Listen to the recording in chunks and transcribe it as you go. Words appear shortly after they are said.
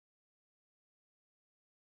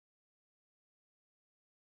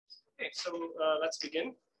Okay, so let's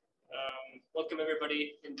begin. Welcome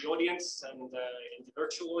everybody in the audience and in the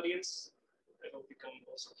virtual audience. I hope you can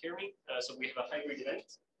also hear me. So we have a hybrid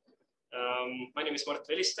event. My name is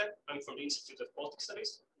Mari-Liis. I'm from the Institute of Baltic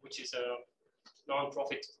Studies, which is a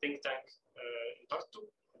non-profit think tank in Tartu.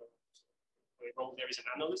 My role there is an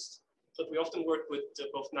analyst, but we often work with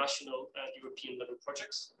both national and European level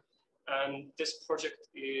projects. And this project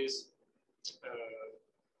is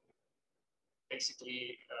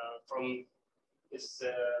basically from this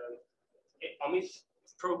MUUV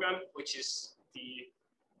program, which is the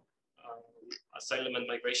Asylum and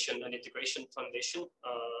Migration and Integration Foundation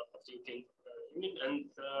of the European Union and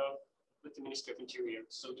with the Ministry of Interior.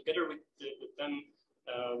 So together with them,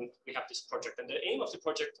 we have this project. And the aim of the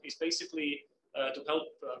project is basically to help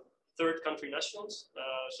third country nationals,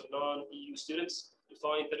 so non-EU students, to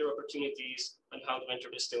find better opportunities and how to enter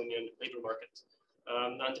the Estonian labor market.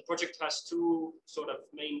 And the project has two sort of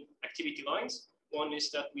main activity lines. One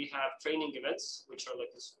is that we have training events, which are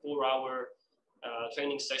like this 4-hour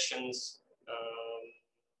training sessions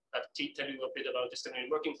that tell you a bit about Estonian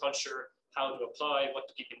working culture, how to apply, what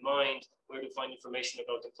to keep in mind, where to find information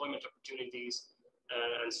about employment opportunities,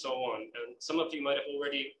 and so on. And some of you might have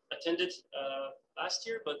already attended last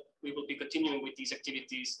year, but we will be continuing with these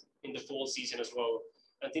activities in the fall season as well.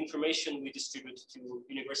 And the information we distribute to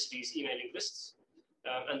universities' emailing lists.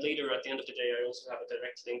 And later, at the end of the day, I also have a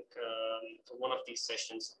direct link for one of these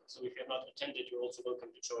sessions. So if you have not attended, you're also welcome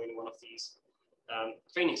to join one of these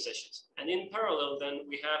training sessions. And in parallel, then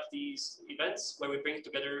we have these events where we bring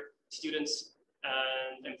together students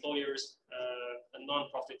and employers and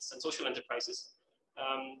nonprofits and social enterprises.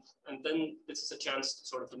 And then this is a chance to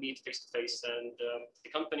sort of meet face to face, and the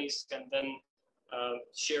companies can then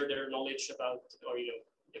share their knowledge about, or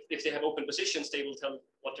if they have open positions, they will tell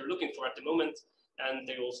what they're looking for at the moment. And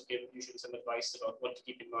they also give usually some advice about what to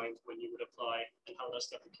keep in mind when you would apply and how does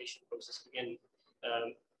the application process begin,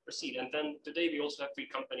 proceed. And then today we also have 3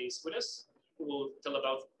 companies with us who will tell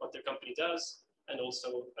about what their company does and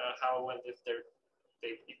also how and if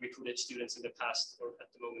they've recruited students in the past or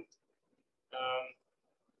at the moment.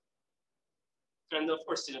 And of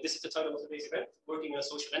course, this is the title of today's event, Working as a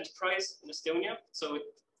Social Enterprise in Estonia. So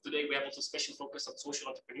today we have also special focus on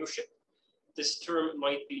social entrepreneurship. This term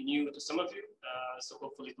might be new to some of you, so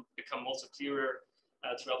hopefully it will become also clearer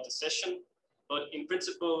throughout the session. But in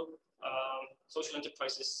principle, social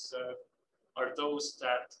enterprises are those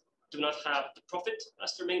that do not have the profit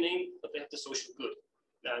as their main aim, but they have the social good.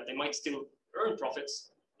 They might still earn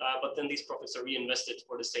profits, but then these profits are reinvested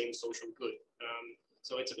for the same social good.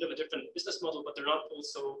 So it's a bit of a different business model, but they're not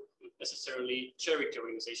also necessarily charity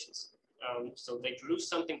organizations. So they produce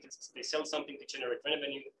something, they sell something to generate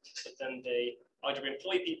revenue, but then they either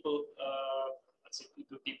employ people, let's say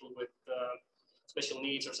people with special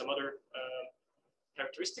needs or some other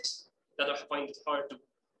characteristics that find it hard to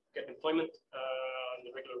get employment in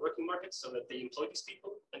the regular working market, so that they employ these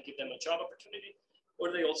people and give them a job opportunity,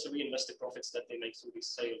 or they also reinvest the profits that they make through these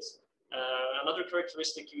sales. Another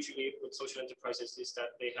characteristic usually with social enterprises is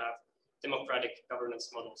that they have democratic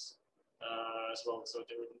governance models. As well, so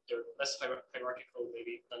they're less hierarchical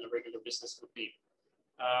maybe than a regular business would be.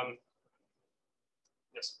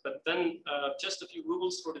 Yes, but then just a few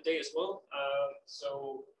rules for the day as well.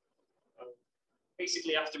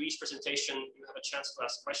 Basically, after each presentation, you have a chance to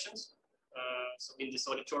ask questions. So in this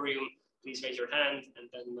auditorium, please raise your hand, and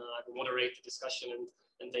then I will moderate the discussion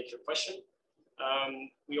and take your question.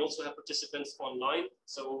 We also have participants online.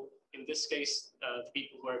 So in this case, the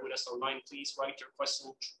people who are with us online, please write your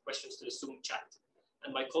questions to the Zoom chat.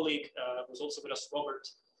 And my colleague, who's also with us, Robert,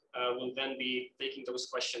 will then be taking those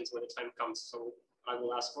questions when the time comes. So I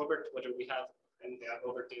will ask Robert whether we have, and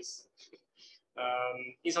Robert is,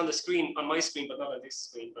 he's on the screen, on my screen, but not on this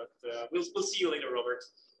screen. But we'll see you later, Robert.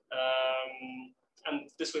 And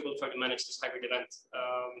this way we'll try to manage this hybrid event.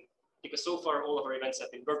 Because so far all of our events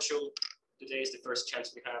have been virtual. Today is the first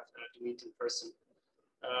chance we have to meet in person.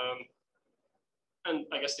 And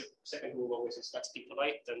I guess the second rule always is let's be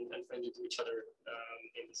polite and friendly to each other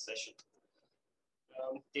in this session.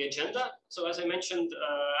 The agenda. So as I mentioned,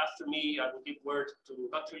 after me, I will give word to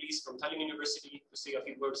Katri-Liis from Tallinn University to say a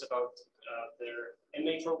few words about their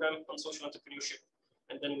MA program on social entrepreneurship.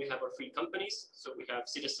 And then we have our 3 companies. So we have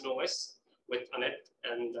Citizen OS with Anett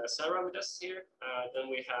and Sara with us here. Then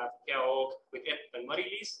we have Hea Hoog with Erkki and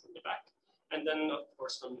Mari-Liis in the back. And then, of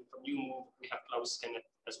course, from MUUV, we have Claus-Kenneth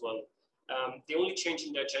as well. The only change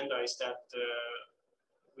in the agenda is that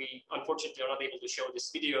we unfortunately are not able to show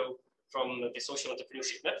this video from the Social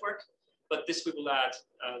Entrepreneurship Network, but this we will add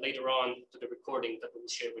later on to the recording that we will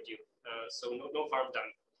share with you. So no harm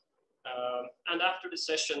done. And after the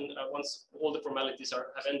session, once all the formalities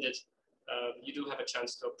have ended, you do have a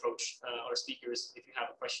chance to approach our speakers if you have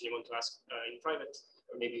a question you want to ask in private,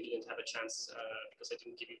 or maybe you didn't have a chance because I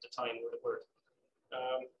didn't give you the time or the word.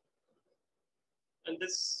 And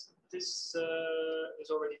this is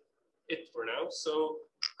already it for now. So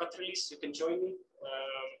Katri-Liis, you can join me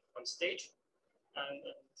on stage.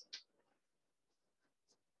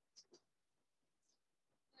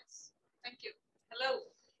 Yes, thank you. Hello,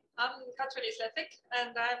 I'm Katri-Liis Lepik,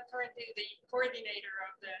 and I'm currently the coordinator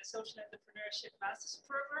of the Social Entrepreneurship Master's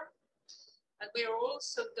Program. And we are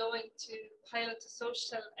also going to pilot a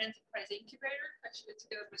social enterprise incubator, actually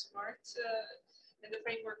together with Mart, in the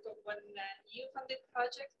framework of one EU-funded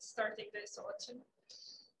project starting this autumn.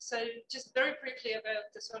 So just very briefly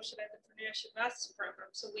about the Social Entrepreneurship Master's Program.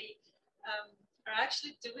 So we are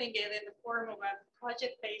actually doing it in the form of a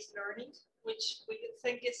project-based learning, which we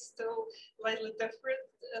think is still slightly different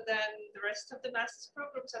than the rest of the master's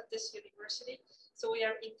programs at this university. So we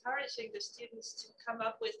are encouraging the students to come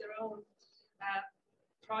up with their own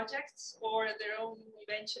projects or their own,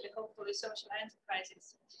 eventually, hopefully, social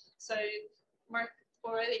enterprises. So Mark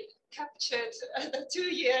already captured the 2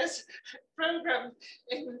 years program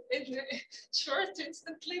in short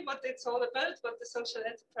instantly what it's all about, what the social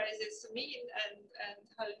enterprises mean, and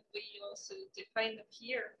how we also define them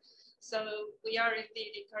here. So we are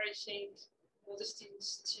indeed encouraging all the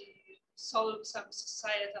students to solve some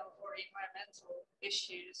societal or environmental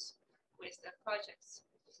issues with their projects.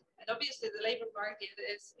 And obviously the labor market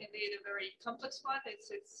is indeed a very complex one.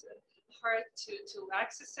 It's hard to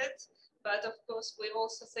access it. But of course, we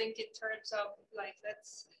also think in terms of like,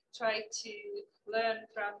 let's try to learn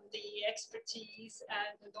from the expertise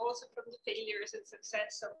and also from the failures and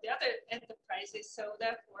success of the other enterprises. So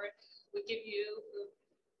therefore, we give you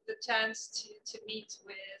the chance to meet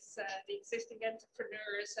with the existing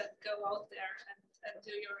entrepreneurs and go out there and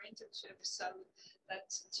do your internship, so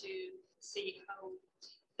that to see how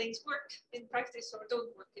things work in practice or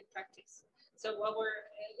don't work in practice. So our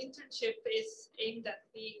internship is aimed at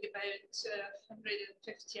being about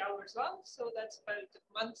 150 hours long, so that's about a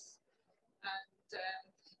month. And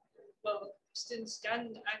well, students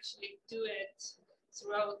can actually do it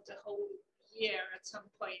throughout the whole year at some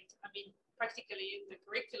point. I mean, practically in the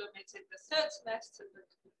curriculum, it's in the third semester, but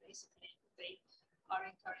basically they are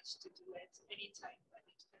encouraged to do it anytime when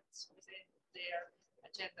it fits within their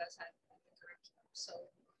agendas and the curriculum. So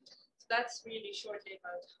that's really shortly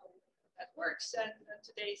about how that works. And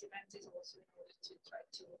today's event is also in order to try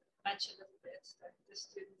to match a little bit the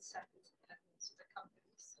students and the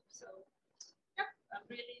companies. So yeah, I'm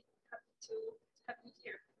really happy to have you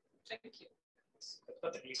here. Thank you.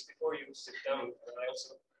 Katri-Liis, before you sit down, I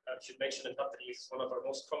also should mention that Katri-Liis is one of our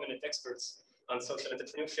most prominent experts on social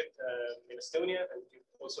entrepreneurship in Estonia, and you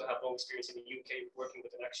also have long experience in the UK working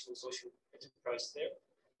with an actual social enterprise there.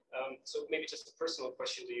 So maybe just a personal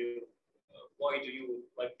question to you. Why do you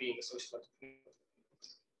like being a social entrepreneur?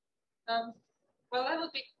 Well, that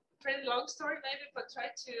would be a pretty long story maybe, but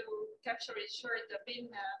try to capture it short. I've been,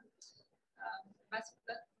 that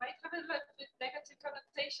might have a little bit negative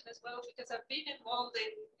connotation as well, because I've been involved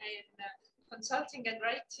in consulting and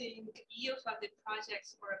writing EU-funded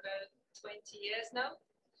projects for about 20 years now.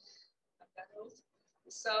 I'm that old.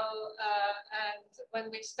 So, and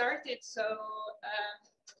when we started,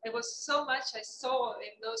 it was so much I saw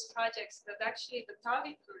in those projects that actually the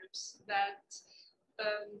target groups that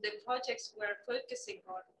the projects were focusing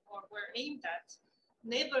on or were aimed at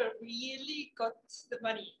never really got the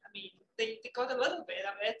money. I mean, they got a little bit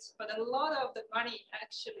of it, but a lot of the money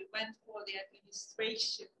actually went for the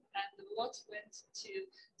administration, and a lot went to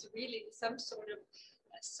really some sort of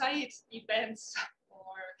side events,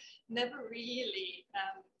 or never really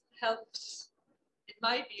helped, in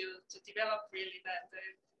my view, to develop really the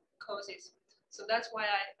causes. So that's why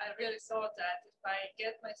I really thought that if I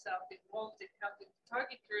get myself involved in helping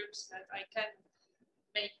target groups, that I can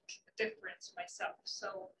make a difference myself.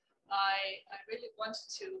 So I really want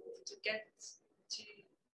to get to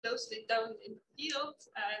closely down in the field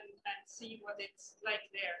and see what it's like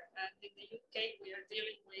there. And in the UK, we are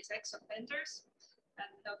dealing with ex-offenders and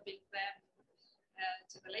helping them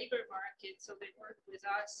to the labor market. So they work with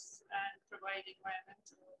us and provide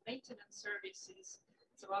environmental maintenance services.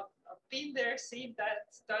 So I've been there, seen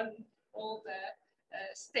that, done all the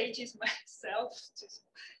stages myself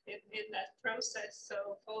in that process.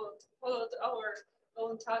 So followed our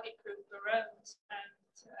own target group around, and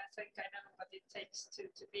I think I know what it takes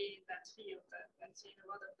to be in that field, and seen a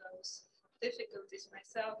lot of those difficulties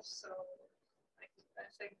myself. So I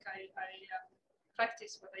think I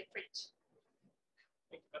practice what I preach.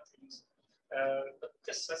 Thank you, Katri-Liis. But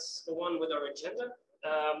Yes, let's go on with our agenda.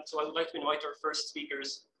 So I would like to invite our first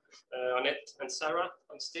speakers, Anett and Sara,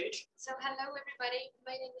 on stage. So hello everybody,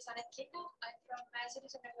 my name is Anett. I'm from Social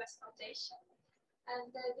Entrepreneurship Foundation, and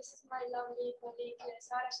this is my lovely colleague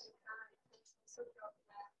Sara, who's also from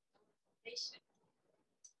foundation.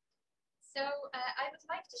 So I would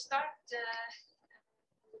like to start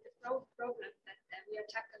with the problem that we are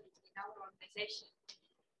tackling in our organization.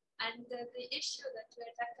 And the issue that we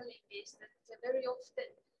are tackling is that very often,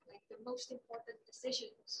 like the most important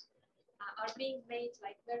decisions are being made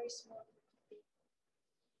like very small people.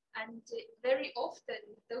 And very often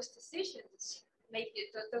those decision makers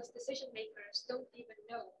don't even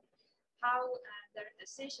know how their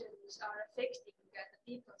decisions are affecting the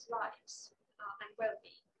people's lives and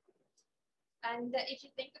well-being. And if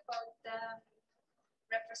you think about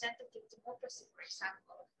representative democracy, for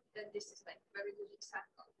example, then this is like a very good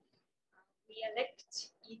example. We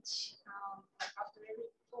elect each, after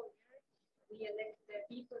every 4 years, we elect the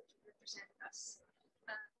people to represent us.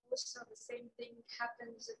 Also, the same thing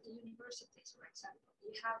happens at the universities, for example.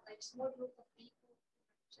 We have like a small group of people who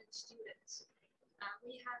represent students.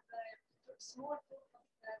 We have a small group of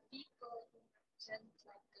people who represent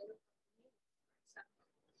like a local community, for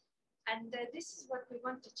example. And this is what we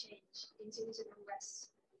want to change in Sinha.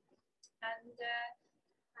 And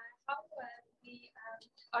how we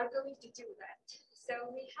are going to do that.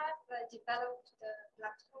 So we have developed a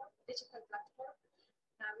platform, digital platform,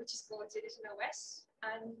 which is called Sinha.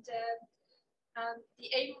 And the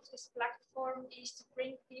aim of this platform is to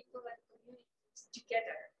bring people and communities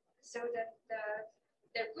together so that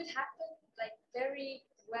there could happen like very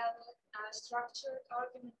well structured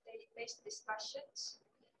argument-based discussions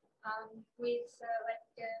with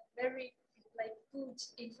very like good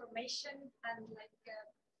information and like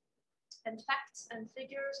and facts and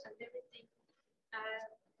figures and everything,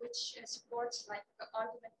 which supports like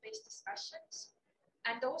argument-based discussions.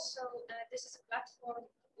 And also, this is a platform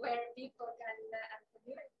where people can and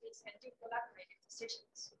communities can do collaborative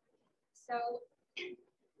decisions. So,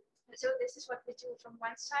 so this is what we do from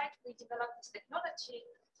one side. We develop this technology,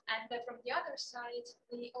 and from the other side,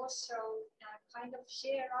 we also kind of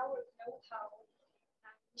share our know-how,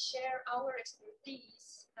 we share our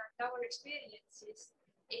expertise and our experiences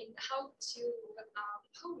in how to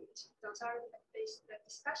hold those argument-based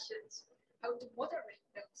discussions, how to moderate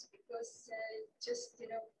those, because just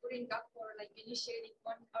putting up or like initiating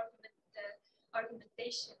one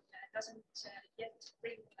argumentation doesn't yet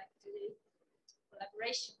bring like to the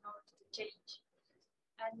collaboration or to the change.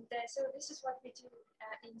 And so this is what we do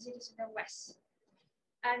in Sinha.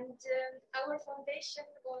 And our foundation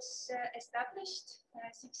was established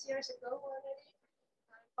 6 years ago already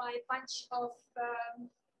by a bunch of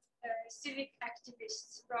civic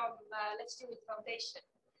activists from Let's Do It Foundation.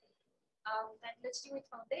 And Let's Do It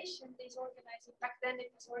Foundation is organizing, back then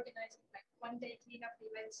it was organizing like one-day cleanup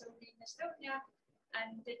events only in Estonia.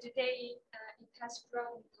 And today it has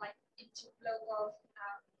grown like into global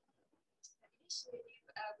initiative,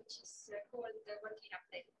 which is called the One Cleanup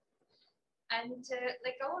Day. And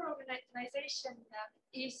like our organization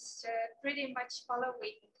is pretty much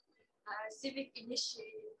following civic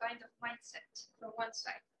initiative kind of mindset from one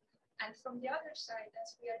side. And from the other side,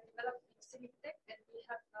 as we are developing civic tech and we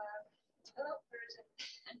have developers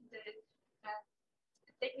and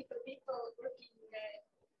technical people working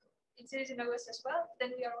in Sinha as well,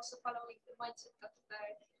 then we are also following the mindset of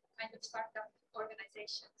kind of startup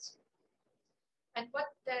organizations. And what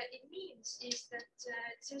it means is that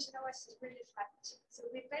Sinha is really flat. So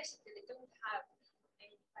we basically don't have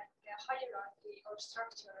a hierarchy or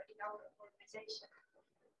structure in our organization.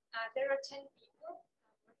 There are 10 people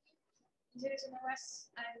working in Sinha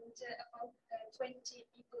and about 20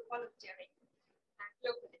 people volunteering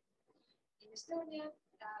globally. In Estonia,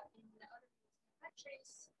 in other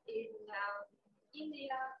countries, in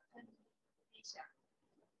India and Asia.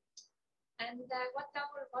 And what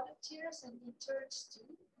our volunteers and interns do,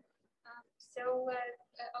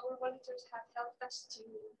 our volunteers have helped us to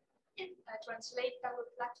translate our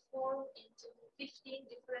platform into 15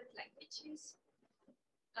 different languages.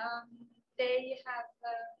 They have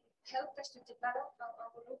helped us to develop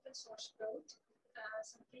our open source code,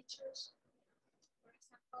 some features, for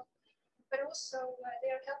example, but also they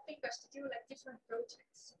are helping us to do like different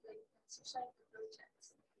projects, like society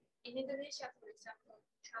projects. In Indonesia, for example,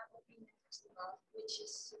 we have Opinion Festival, which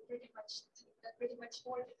is pretty much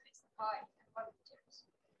organized by volunteers.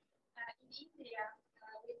 In India,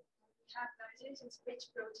 we have the Resilience Bridge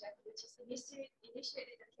project, which is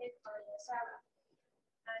initiated and led by Sara.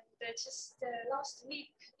 And just last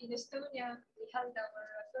week in Estonia, we held our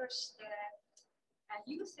first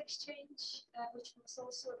youth exchange, which was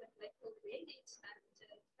also like co-created and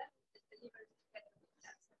delivered together with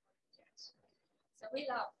volunteers. So we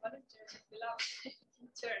love volunteers, we love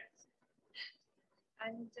interns.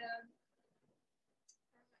 And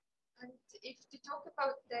if to talk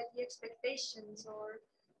about the expectations or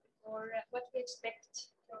what we expect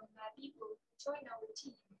from people who join our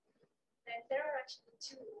team, then there are actually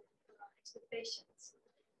two expectations.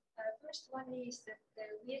 First one is that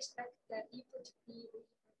we expect people to be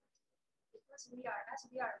because we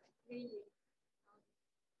are really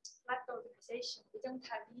flat organization. We don't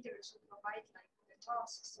have leaders who provide like the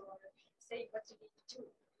tasks or say what you need to do.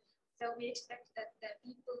 So we expect that the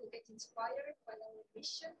people who get inspired by our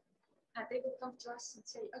mission, they will come to us and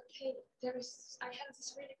say, okay, I have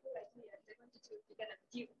this really cool idea and I want to do it together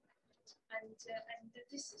with you. And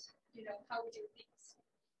this is, how we do things.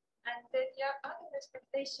 And the other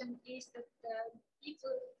expectation is that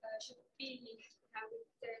people should be with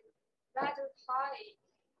rather high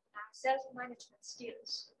self-management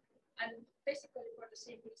skills. And basically for the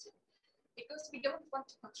same reason, because we don't want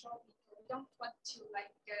to control people, we don't want to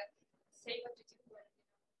say what to do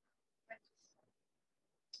and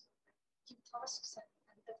give tasks and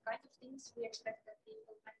that kind of things. We expect that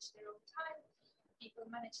people manage their own time, people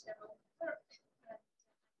manage their own work, and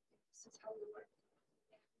this is how we work.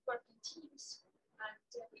 We work in teams and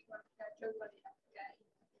we work globally,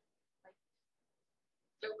 like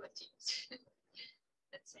global teams.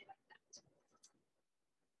 Let's say like that.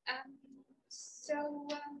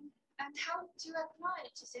 And how to apply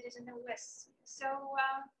to Citizen OS. So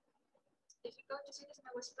if you go to Citizen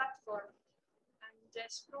OS platform and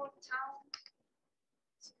scroll down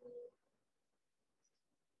to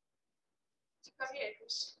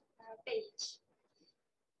careers page,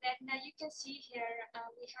 then you can see here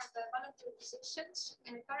we have volunteer positions,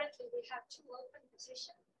 and currently we have two open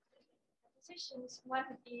positions.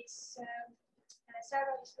 One is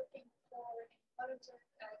Sara is looking for volunteer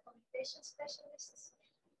communication specialists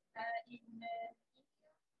in India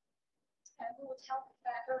who would help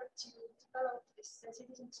her to develop this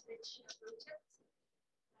citizens bridge project.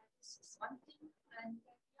 This is one thing, and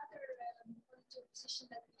the other volunteer position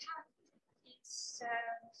that we have is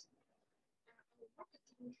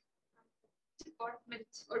marketing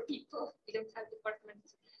department or people. We don't have department.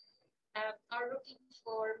 Are looking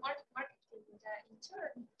for marketing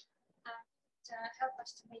intern to help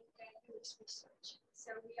us to make UX research.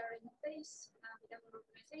 So we are in a phase with our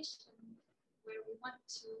organization where we want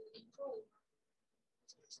to improve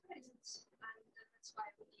user experience, and that's why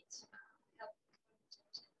we need help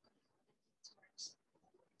interns.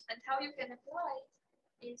 And how you can apply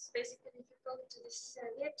is basically if you go to this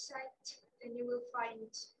website, then you will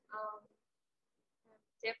find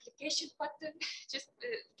the application button. Just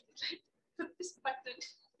put this button,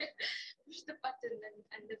 push the button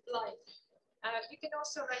and apply. You can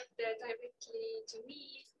also write directly to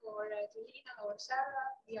me or to Linno or Sara.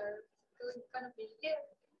 We are going to be here.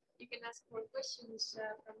 You can ask more questions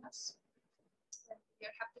from us. And we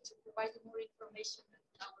are happy to provide you more information and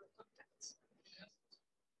our contacts.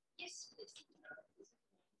 Yes, please.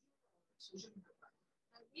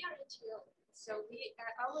 We are NGO, so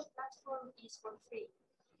our platform is for free.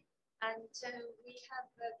 And we have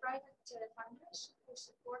private funders who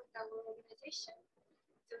support our organization.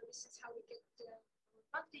 So this is how we get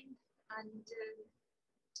funding. And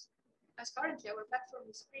as currently our platform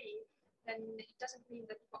is free, then it doesn't mean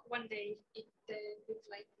that one day it will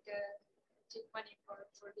take money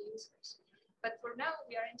for the users. But for now,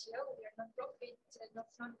 we are NGO, we are non-profit, not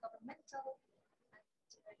non-governmental, and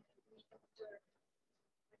we don't earn.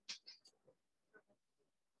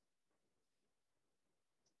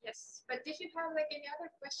 Yes, but if you have any other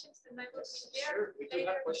questions, then I will share. Sure, we do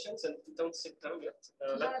have questions, and don't sit down yet.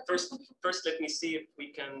 First, let me see if we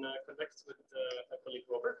can connect with my colleague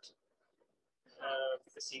Robert,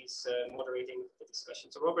 because he's moderating the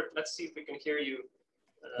discussion. So, Robert, let's see if we can hear you.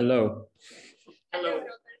 Hello. Hello.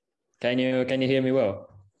 Can you hear me well?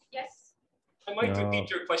 Yes. I might repeat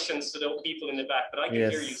your questions to the people in the back, but I can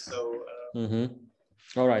hear you. So.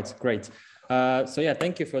 All right, great. So yeah,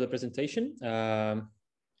 thank you for the presentation.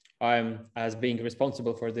 I'm as being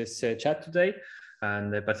responsible for this chat today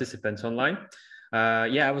and the participants online.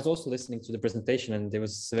 Yeah, I was also listening to the presentation, and it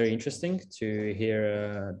was very interesting to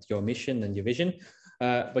hear your mission and your vision.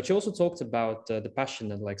 But you also talked about the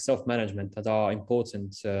passion and self-management that are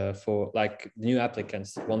important for new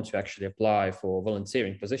applicants that want to actually apply for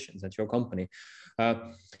volunteering positions at your company.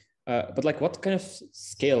 But what kind of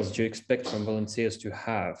skills do you expect from volunteers to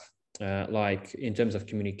have? In terms of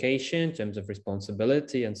communication, in terms of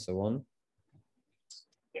responsibility, and so on?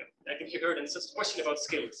 Yeah, I think you heard it. It's just a question about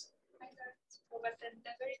skills. but then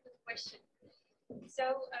a very good question.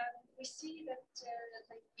 So we see that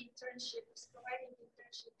like internships, providing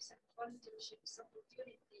internships and volunteerships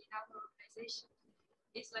opportunity in our organization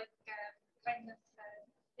is like kind of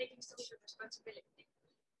taking social responsibility.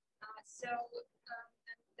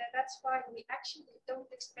 And that's why we actually don't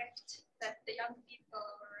expect that the young people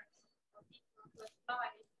or people who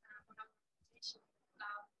apply on our organization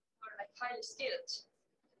are like highly skilled.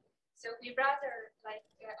 So we rather like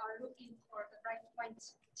are looking for the right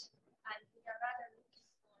mindset, and we are rather looking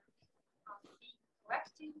for being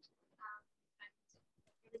proactive and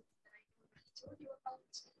everything that I already told you about.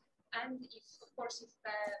 And if, of course, if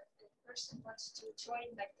the person wants to join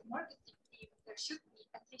like the marketing team, there should be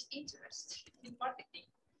at least interest in marketing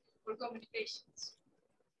or communications.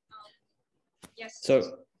 Yes.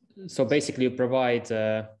 So basically, you provide.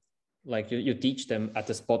 Like you teach them at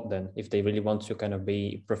the spot then, if they really want to kind of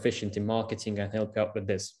be proficient in marketing and help out with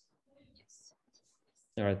this. Yes.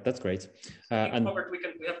 All right, that's great. And Robert, we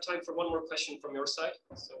have time for one more question from your side.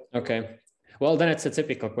 So. Okay. Well, then it's a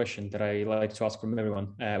typical question that I like to ask from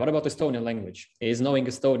everyone. What about Estonian language? Is knowing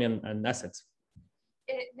Estonian an asset?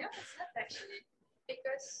 No, it's not actually,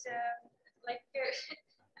 because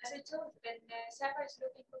as I told, when Sara is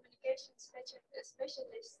looking communication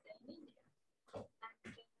specialist in India.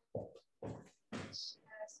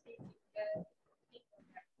 Speaking people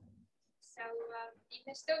there. So in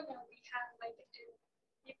Estonia we have like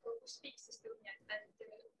people who speak Estonian, and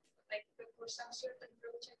like for some certain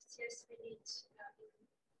projects, yes, we need to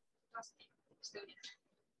speak Estonian.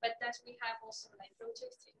 But as we have also like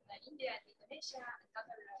projects in India and Indonesia and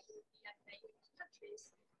other European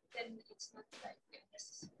countries, then it's not like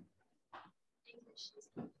necessary. English is.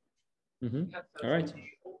 All right. The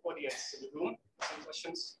audience in the room, some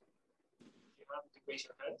questions. Raise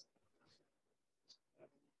your hand.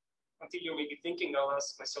 Until you may be thinking, I'll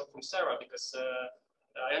ask myself from Sara, because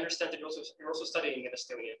I understand that you're also studying in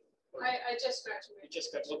Estonia. I just graduated. You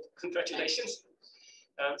just graduated. Congratulations.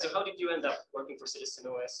 So how did you end up working for Citizen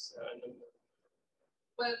OS?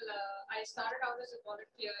 Well, I started out as a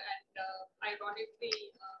volunteer, and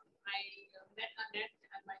ironically, I met Anett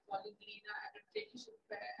and my colleague Linno at a traineeship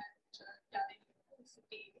fair at Tallinn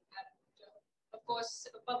University. Of course,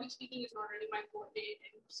 public speaking is not really my forte,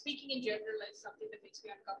 and speaking in general is something that makes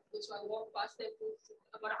me uncomfortable. So I walked past their booth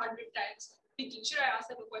about 100 times, thinking, should I ask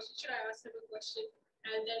them a question? Should I ask them a question?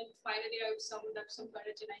 And then finally, I summoned up some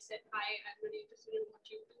courage and I said, hi, I'm really interested in what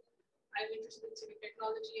you do. I'm interested in civic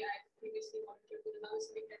technology. I previously volunteered with another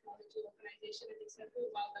civic technology organization, and they said, oh,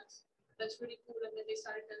 wow, that's really cool. And then they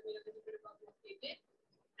started telling me a little bit about what they did.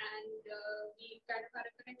 And we kind of had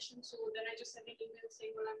a connection. So then I just sent an email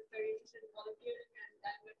saying, well, I'm very interested in volunteering. And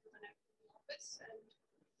I went to the office and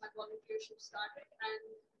my volunteership started.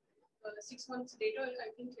 And 6 months later, I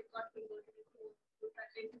think it got converted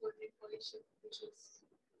into a coalition,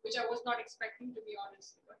 which I was not expecting, to be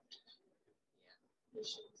honest. But yeah, it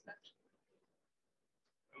shows that.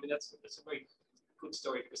 I mean, that's a very good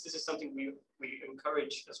story, because this is something we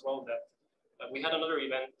encourage as well. That we had another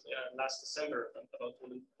event last December about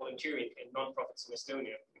volunteering in nonprofits in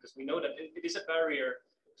Estonia, because we know that it is a barrier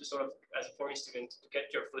to sort of, as a foreign student, to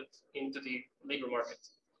get your foot into the labor market,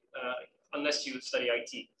 unless you study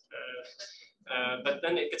IT. But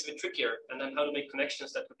then it gets a bit trickier, and then how to make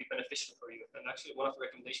connections that would be beneficial for you. And actually, one of the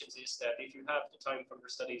recommendations is that if you have the time from your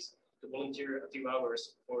studies to volunteer a few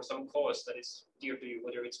hours for some cause that is dear to you,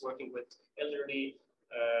 whether it's working with elderly,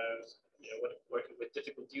 working with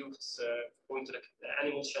difficult youths, going to the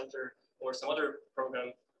animal shelter, or some other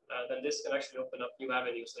program, then this can actually open up new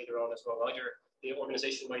avenues later on as well. Either the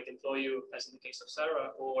organization might employ you, as in the case of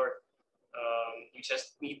Sara, or you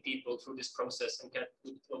just meet people through this process and get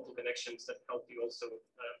good local connections that help you also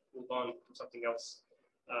move on to something else.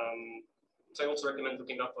 So I also recommend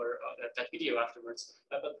looking up that video afterwards.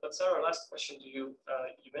 But Sara, last question to you.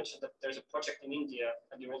 You mentioned that there's a project in India,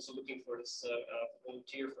 and you're also looking for this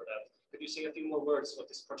volunteer for that. Could you say a few more words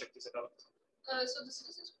what this project is about? So the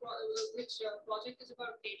Citizens project is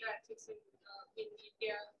about data ethics in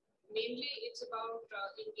India. Mainly, it's about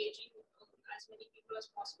engaging as many people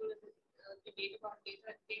as possible in the debate about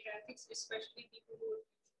data ethics, especially people who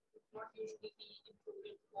would not usually be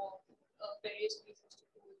included for various reasons, to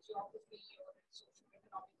do with geography or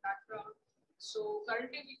socio-economic background. So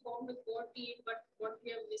currently we formed a core team, but what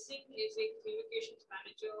we are missing is a communications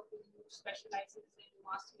manager who specializes in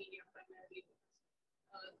mass media primarily.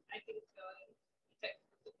 I think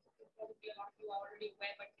probably a lot of you are already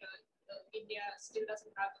aware, but India still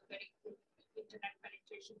doesn't have a very good internet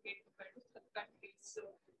penetration rate compared to other countries. So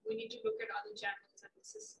we need to look at other channels, and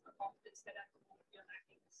this is a competence that at the moment we are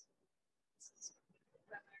lacking. This is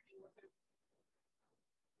primarily what we're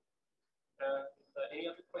Any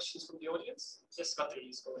other questions from the audience? Yes,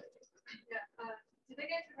 Katri-Liis, go ahead. Yeah. Did I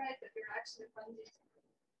get it right that you're actually funded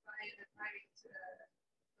by the private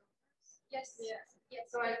donors? Yes. Yes. Yes.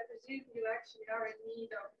 So I presume you actually are in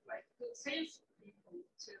need of like good sales people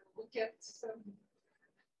to get some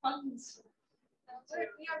funds.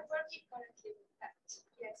 We are working currently with that.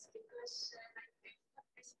 Yes, because I think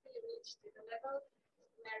basically reached to the level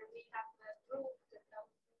where we have proved that our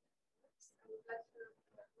platform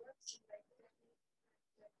works like the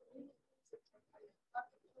communities,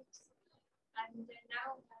 and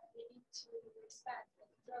now we need to expand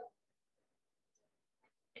and grow,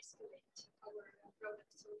 escalate our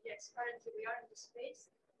product. So yes, currently we are in the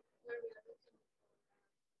space where we are looking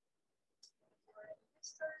for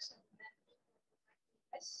investors and then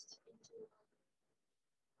invest into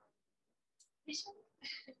vision,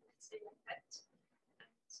 let's say like that.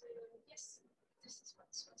 And yes, this is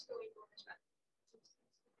what's going on as well.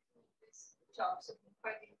 This jobs and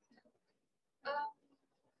finding.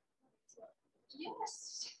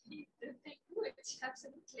 Yes, they do it,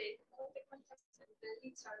 absolutely. All the contacts and the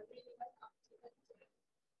leads are really welcome to that.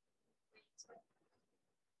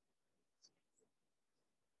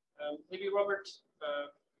 Maybe Robert,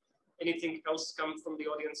 anything else come from the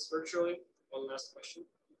audience virtually? One last question.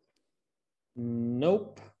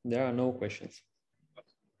 Nope, there are no questions.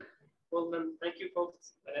 Well, then, thank you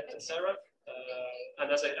both, Anett and Sara.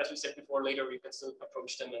 And as we said before, later you can still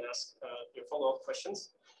approach them and ask your follow-up questions.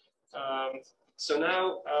 So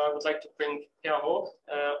now I would like to bring Hea Hoog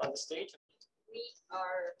on the stage. We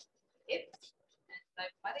are Hea and I'm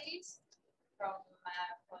Mari-Liis from a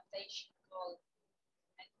foundation called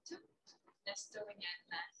Estonian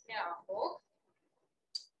Hea Hoog.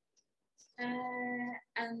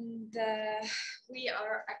 And we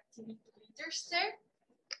are activity leaders there.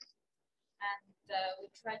 And we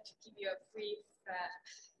try to give you a brief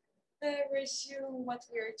resume what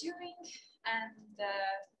we are doing and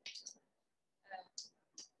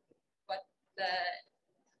what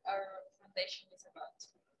our foundation is about.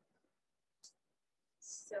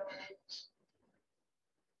 So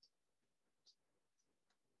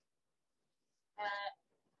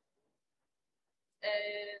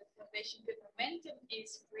Foundation Good Momentum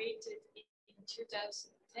is created in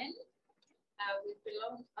 2010. We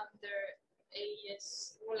belong under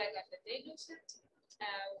AS Hoolekandeteenused,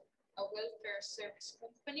 a welfare service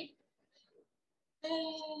company.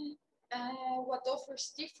 What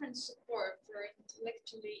offers different support for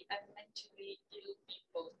intellectually and mentally ill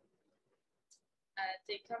people.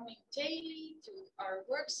 They come in daily to our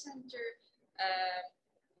work center,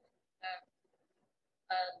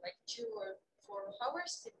 like 2 or 4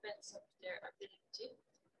 hours, depends on their ability,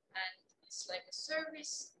 and it's like a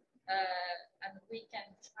service, and we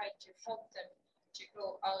can try to help them to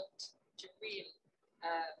go out to real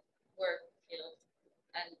work field,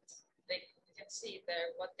 and they can see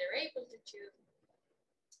what they're able to do,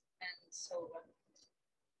 and so on.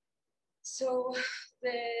 So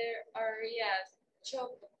there are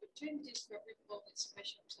job opportunities for people with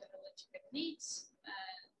special psychological needs.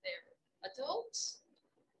 They're adults.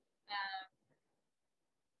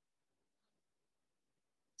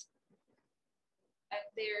 And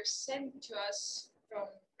they're sent to us from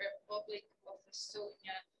Republic of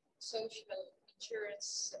Estonia Social Insurance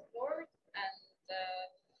Support and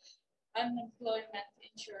Unemployment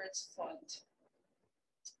Insurance Fund.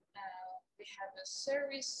 We have a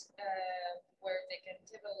service where they can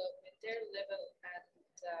develop at their level, and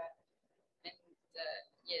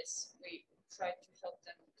yes, we try to help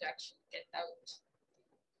them to actually get out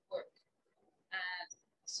work. And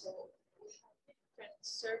so we have different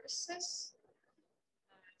services.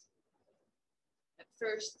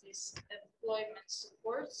 First is employment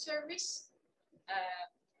support service,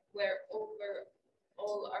 where over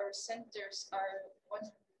all our centers are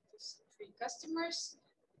 103 customers.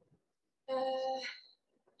 11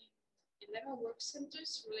 work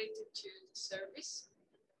centers related to the service.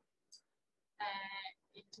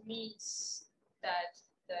 It means that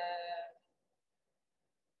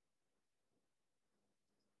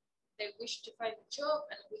they wish to find a job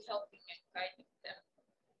and we're helping and guiding them.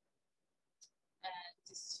 And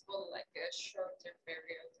this is for like a shorter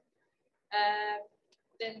period.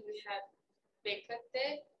 Then we have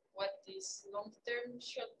PKT, what is long-term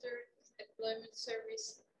shelter employment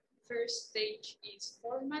service. First stage is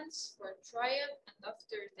 4 months for trial, and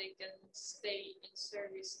after they can stay in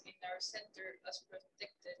service in our center as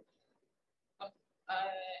protected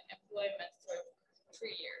employment for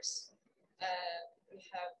 3 years. We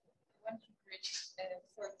have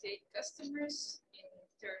 148 customers in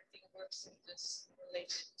 13 work centers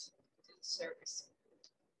related to the service.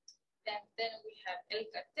 And then we have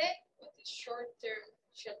LKT, what the short-term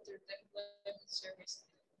sheltered employment service.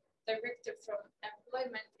 Director from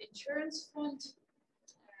Employment Insurance Fund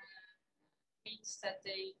means that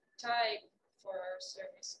the time for our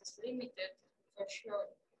service is limited for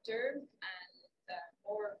short term and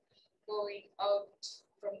more going out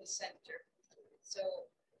from the center. So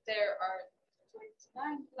there are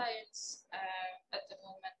 29 clients at the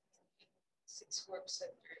moment in 6 work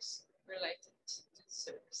centers related to the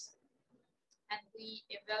service. And we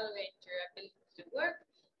evaluate their ability to work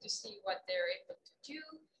to see what they're able to do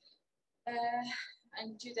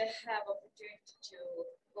and do they have opportunity to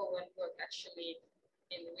go and work actually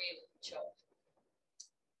in real job.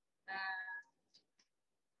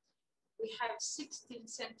 We have 16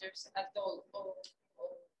 centers at all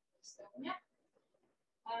Estonia.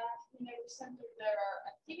 In every center there are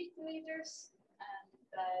activity leaders and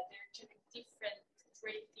they're doing different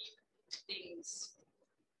creative things.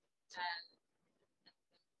 And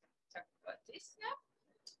talk about this now.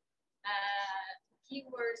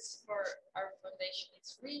 Keywords for our foundation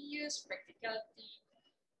is reuse, practicality,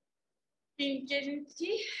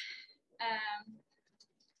 ingenuity.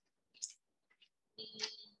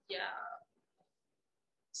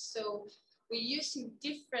 So we're using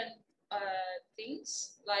different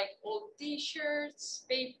things like old t-shirts,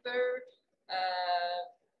 paper,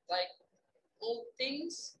 like old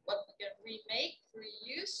things, what we can remake,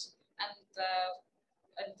 reuse,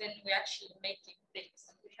 and then we're actually making things.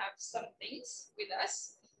 And we have some things with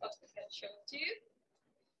us that we can show to you.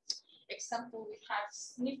 Example, we have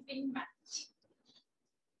sniffing mat.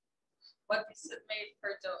 What is it made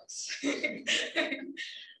for dogs?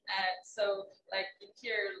 So like in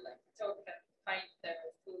here, like dog can find their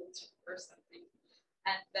food or something.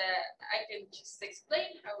 And I can just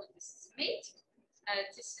explain how this is made.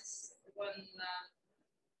 This is one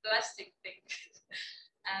plastic thing.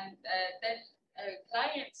 And then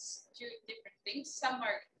clients do different things. Some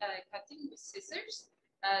are cutting with scissors,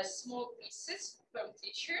 small pieces from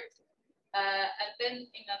t-shirt. And then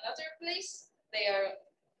in another place, they are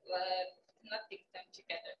knitting them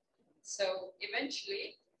together. So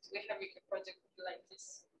eventually, we're having a project like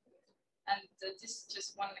this. And this is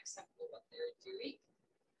just one example of what they're doing.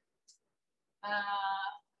 I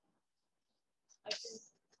can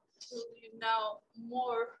tell you now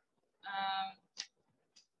more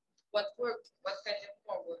what kind of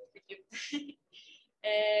more work we do.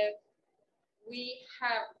 We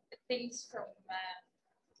have things from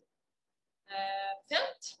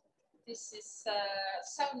felt. This is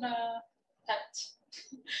Sõna hat.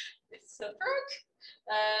 It's a fur.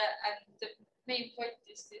 And the main point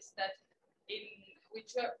is that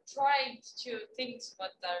we're trying to do things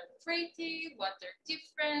what are creative, what are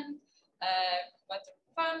different, what are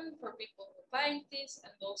fun for people who find this,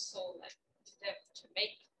 and also like to them to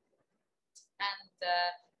make.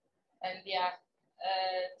 And yeah,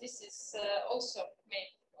 this is also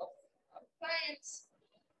made of clients.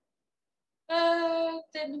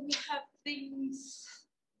 Then we have things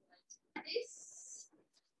like this.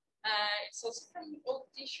 It's also from old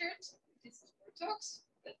t-shirts. This is for dogs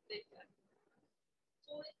that they can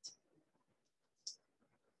pull it.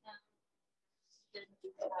 Then we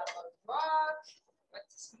have a rock, what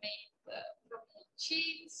is made from old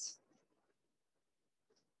jeans.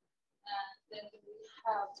 Then we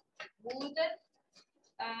have a wooden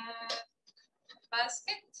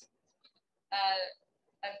basket.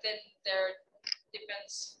 And then there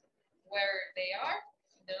depends where they are,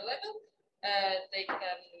 their level. They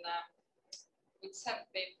can, with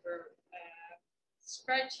sandpaper,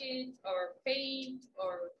 scratch it or paint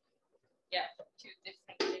or, yeah, do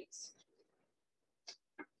different things.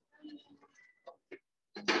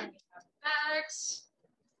 And then we have bags,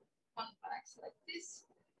 fun bags like this,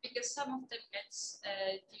 because some of them gets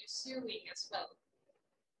do sewing as well.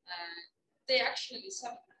 They actually,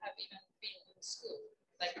 some have even been in school,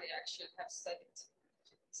 like they actually have studied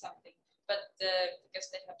something. But because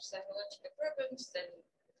they have psychological problems, then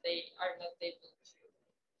they are not able to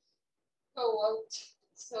go out.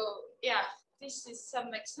 So yeah, this is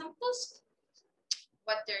some examples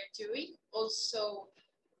what they're doing. Also,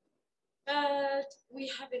 we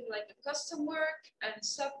have it like a custom work and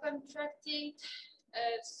subcontracting,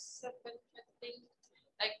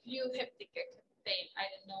 like Blue Heptica campaign. I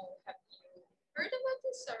don't know, have you heard about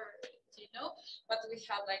this or do you know? But we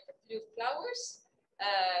have like blue flowers,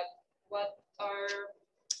 what are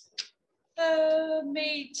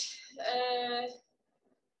made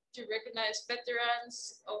to recognize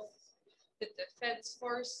veterans of the Defense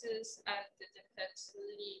Forces and the Defense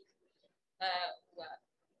League who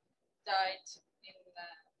died in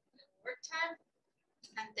wartime.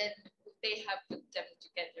 And then they have put them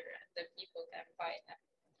together and the people can buy them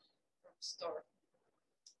from store.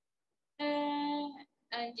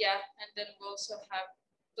 And yeah, and then we also have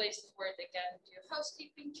places where they can do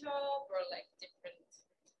housekeeping job or like different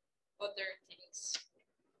other things.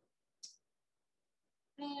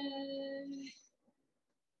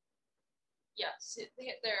 Yeah, so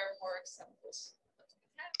there are more examples that we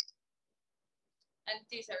have. And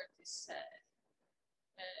these are this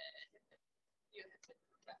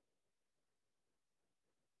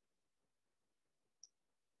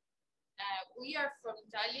we are from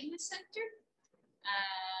Tallinn Center,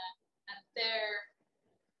 and there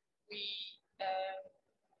we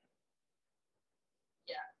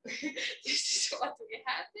yeah, this is what we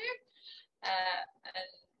have there,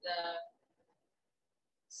 and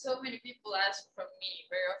so many people ask from me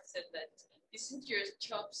very often that isn't your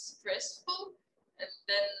job stressful? And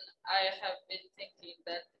then I have been thinking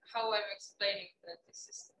that how I'm explaining that this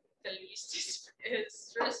is the least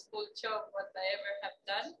stressful job what I ever have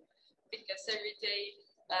done, because every day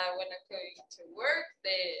when I'm going to work,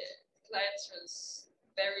 the clients are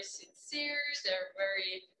very sincere, they're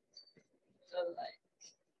very like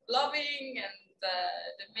loving, and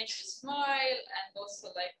they make you smile, and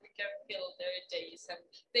also like we can feel their days, and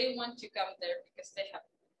they want to come there because they have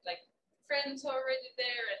like friends already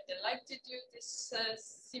there, and they like to do this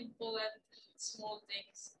simple and small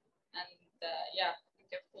things, and yeah, we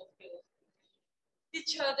can fulfill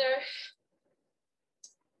each other.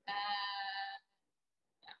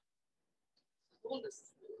 All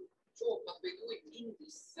this job that we're doing in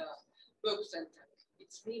this work center,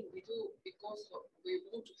 it's mean we do because we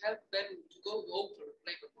want to help them to go to open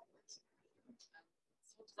labor market.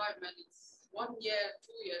 Sometimes when it's 1 year,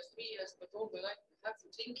 2 years, 3 years, but all the life we have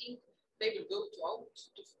to thinking they will go to out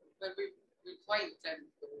to where we will find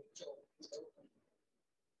them the job in the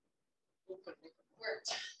open labor work.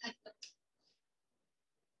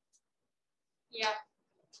 Yeah.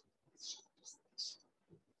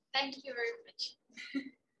 Thank you very much.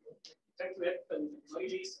 Thank you, Ed and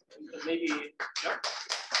Mari-Liis. And maybe, yeah,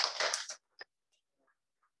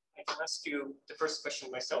 I can ask you the first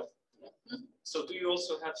question myself. So do you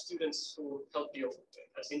also have students who help you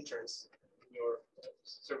as interns in your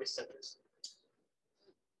service centers?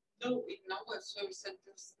 No, in our service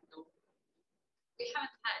centers, no. We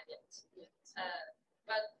haven't had it yet,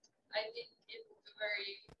 but I think it would be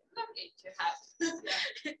very lovely to have.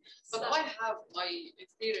 But I have my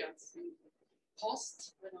experience in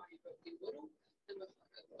past when I worked in Võru, and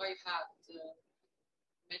I had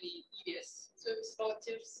many EVS service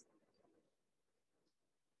volunteers.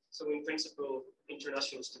 So in principle,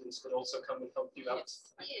 international students could also come and help you out.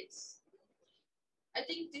 Yes. I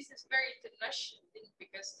think this is very international thing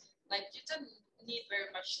because like you don't need very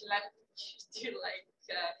much language to like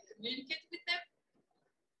communicate with them.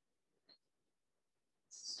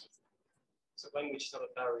 So language is not a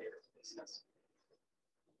barrier. Yes.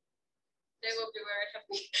 They will be very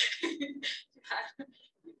happy.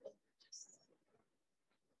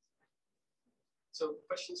 So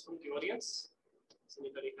questions from the audience? Does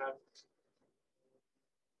anybody have?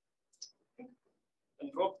 And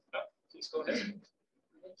Rob, please go ahead.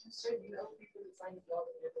 Like you said, you help people to find a job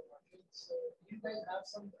in the market. So do you guys have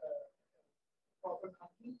some proper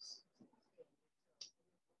companies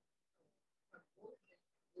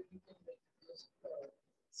where you can like, just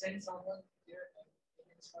send someone there and they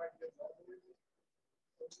can start your job with you?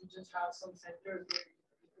 Or do you just have some centers where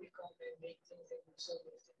people come and make things and do some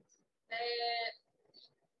things?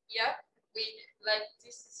 Yeah, we like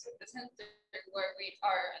this is the center where we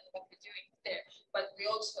are and what we're doing there, but we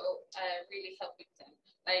also really help with them.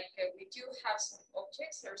 Like we do have some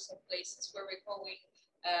objects or some places where we're going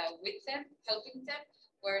with them, helping them,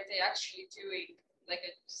 where they're actually doing like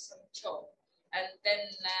some job, and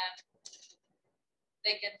then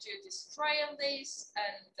they can do these trial days,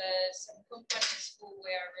 and some companies who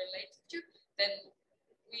we are related to, then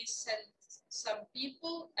we send some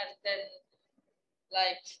people, and then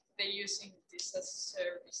like they're using this as a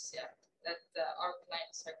service, yeah, that our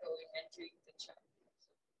clients are going and doing the job.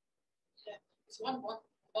 Yeah, it's one part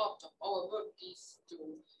of our work is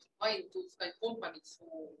to find those kind of companies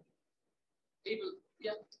who able,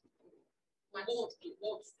 yeah, want to take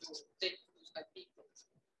those kind of people,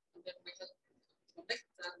 and then we help connect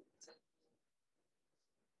them.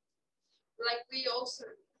 Like we also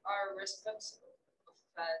are responsible of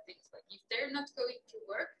things like if they're not going to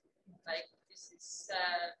work, like this is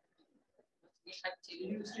what we have to.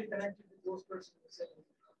 You stay connected with those persons you're sending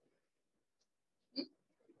the company.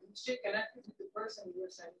 You stay connected with the person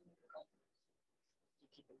you're sending the company. You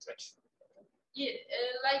keep in touch. Yeah,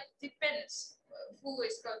 like depends who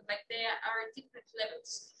is going. Like they are different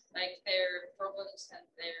levels, like their problems and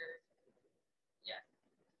their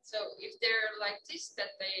So if they're like this,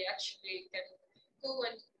 that they actually can go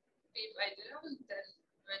and be by their own, then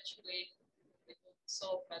eventually it will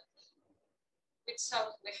solve. But with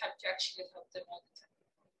some, we have to actually help them all the time.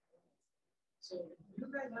 So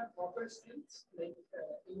you guys have proper skills like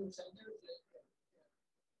in your center, like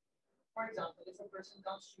for example, if a person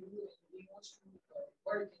comes to you and he wants to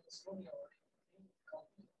work in Estonia or in a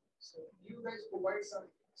company, so you guys provide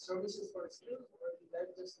some services for skills, or you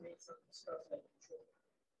guys just make some stuff like control?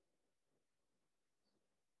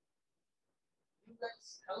 You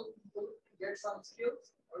guys help people to get some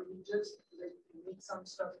skills, or you just like make some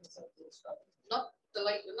stuff inside those stuff? Not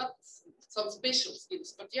some special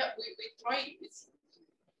skills, but yeah, we try. It's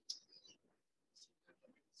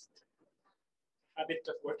habit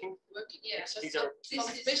of working. Yeah, These just are some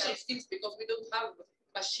special skills because we don't have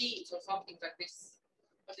machines or something like this.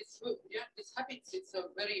 But it's yeah, these habits. It's a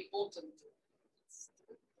very important.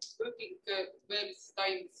 It's working where it's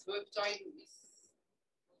time, it's work time is,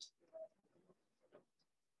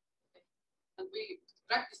 and we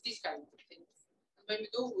practice these kind of things. And when we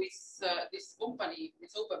go with this company,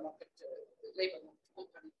 this open market labor market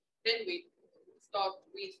company, then we start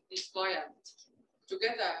with this client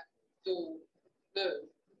together to learn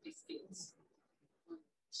these skills.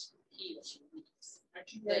 He or she needs.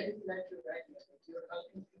 Actually, I really like your idea that you're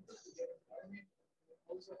helping people to get employment, you're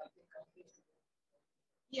also helping companies to get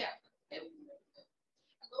employment. Yeah. And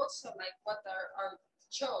also like what are our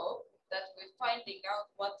job that we're finding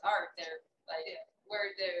out what are their like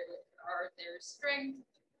where there are their strengths,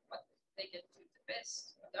 what they can do the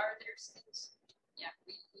best, what are their skills. Yeah,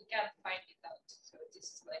 we can't find it out. So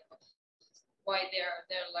this is like why they're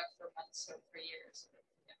like for months or for years.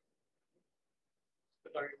 Yeah.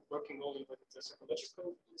 But are you working only with the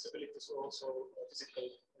psychological disabilities or also physical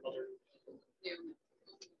and other? Yeah.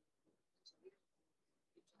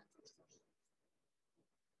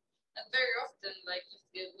 And very often, like if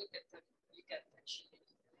you look at them, you can actually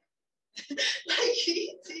like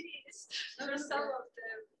it is. There are some of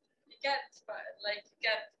them you can't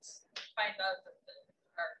find out that there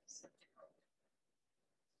are something wrong.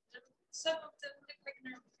 Some of them look like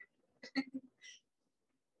normal.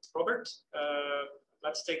 Robert,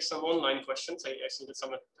 let's take some online questions. I see that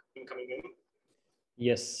some have been coming in.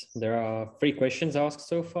 Yes, there are 3 questions asked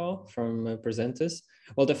so far from presenters.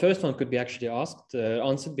 Well, the first one could be actually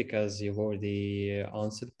answered because you've already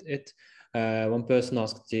answered it. One person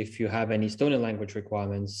asked if you have any Estonian language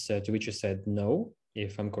requirements, to which you said no,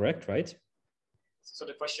 if I'm correct, right? So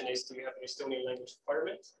the question is, do you have an Estonian language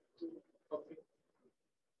requirement?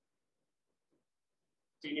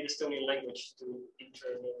 Do you need Estonian language to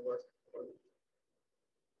intern or work or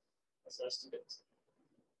as a student?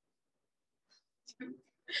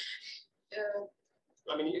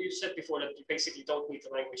 I mean, you said before that you basically don't need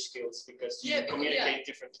the language skills because you communicate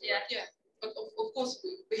differently. Yeah, right? Yeah. But of course,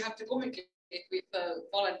 we have to communicate with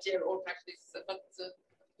volunteer or practice, but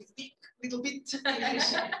we speak a little bit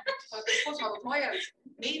English. But of course, our clients,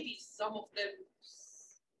 maybe some of them.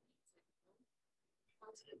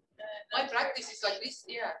 My practice is like this,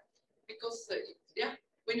 yeah, because yeah,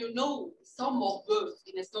 when you know some of words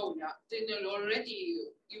in Estonia, then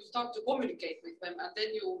you start to communicate with them, and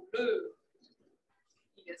then you learn.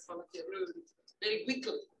 Yes, volunteer learn very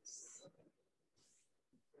quickly.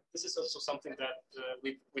 This is also something that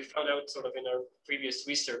we found out sort of in our previous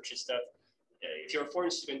research is that if you're a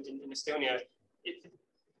foreign student in Estonia,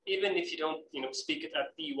 even if you don't speak it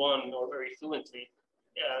at B1 or very fluently,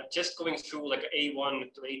 just going through like an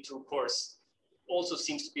A1 to A2 course also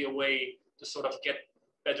seems to be a way to sort of get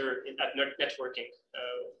better at networking,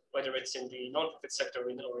 whether it's in the nonprofit sector or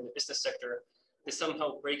in the business sector. This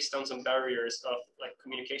somehow breaks down some barriers of like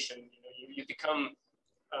communication. You become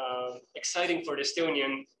exciting for the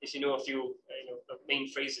Estonian if you know a few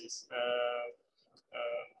main phrases.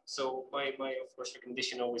 So my of course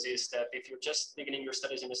recommendation always is that if you're just beginning your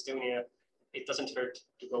studies in Estonia, it doesn't hurt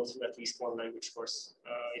to go through at least one language course.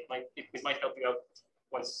 It might help you out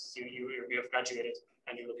once you have graduated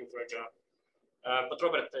and you're looking for a job. But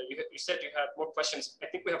Robert, you said you had more questions. I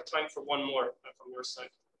think we have time for one more from your side.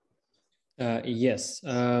 Yes,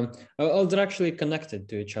 they're actually connected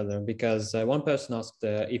to each other because one person asked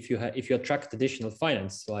if you attract additional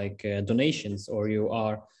finance like donations or you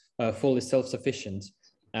are fully self-sufficient,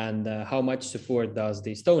 and how much support does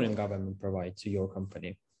the Estonian government provide to your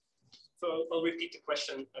company? So I'll repeat the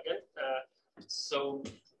question again. So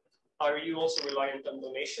are you also reliant on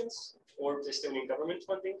donations or the Estonian government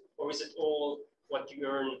funding, or is it all what you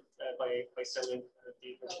earn by selling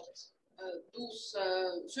the merchandise? Those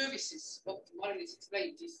services, what Mari-Liis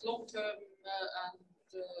explained, is long-term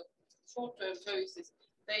and short-term services.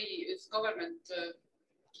 They, as government,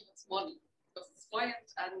 give money, the client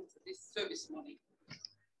and this service money.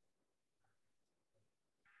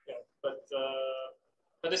 Yeah, but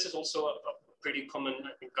this is also a pretty common,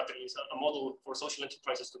 I think, Katri-Liis, a model for social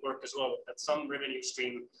enterprises to work as well, that some revenue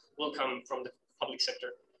stream will come from the public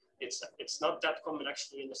sector. It's not that common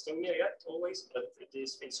actually in Estonia yet, always, but it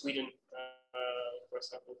is in Sweden, for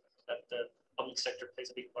example, that the public sector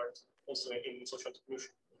plays a big part also in social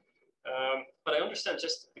entrepreneurship. But I understand,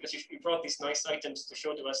 just because you brought these nice items to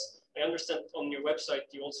show to us, I understand on your website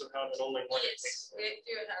you also have an online marketplace. Yes, we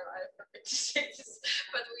do have, I forgot to say this,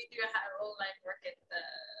 but we do have online market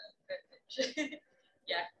page.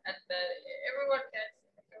 Yeah, and everyone can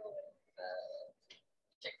go and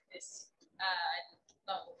check this.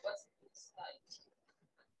 No, what's this like?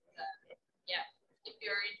 Yeah, if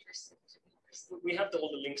you're interested. We have all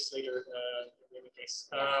the links later in any case.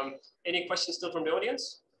 Any questions still from the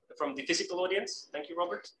audience? From the physical audience? Thank you,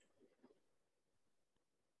 Robert.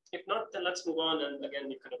 If not, then let's move on, and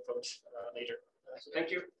again, you can approach later. So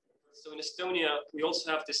thank you. So in Estonia, we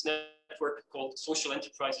also have this network called Social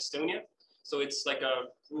Enterprise Estonia. So it's like a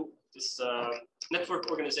group, this network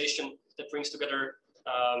organization that brings together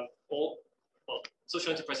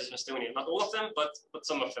social enterprises in Estonia. Not all of them, but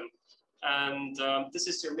some of them. And this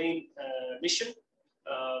is their main mission.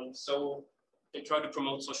 So they try to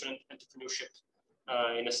promote social entrepreneurship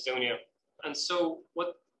in Estonia. And so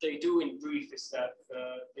what they do in brief is that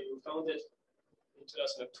they were founded in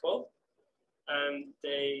 2012, and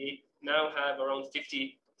they now have around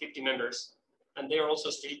 50 members. And they are also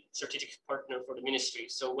a strategic partner for the ministry.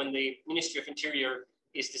 So when the Ministry of Interior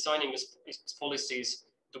is designing its policies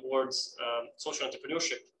towards social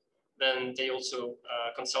entrepreneurship, then they also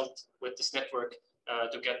consult with this network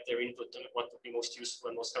to get their input on what would be most useful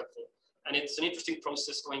and most helpful. And it's an interesting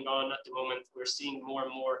process going on at the moment. We're seeing more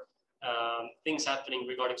and more things happening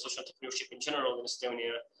regarding social entrepreneurship in general in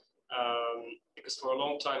Estonia, because for a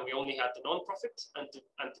long time we only had the non-profit and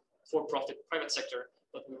for-profit private sector,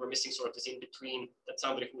 but we were missing sort of this in between, that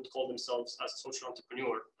somebody who would call themselves as a social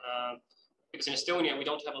entrepreneur. Because in Estonia we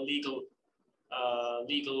don't have a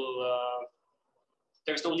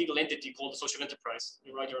there's no legal entity called a social enterprise.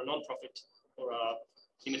 You're either a non-profit or a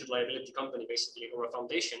limited liability company, basically, or a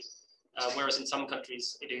foundation. Whereas in some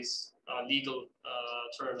countries it is a legal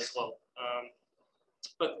term as well.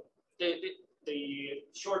 But the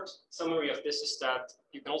short summary of this is that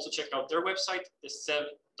you can also check out their website, the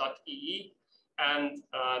sev.ee, and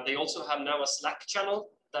they also have now a Slack channel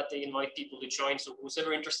that they invite people to join. So who's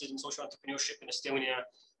ever interested in social entrepreneurship in Estonia,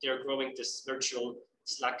 they're growing this virtual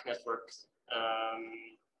Slack network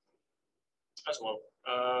as well.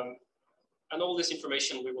 And all this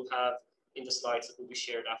information we will have in the slides that will be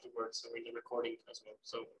shared afterwards or in the recording as well.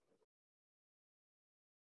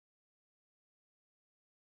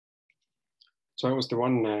 So I was the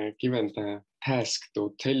one given the task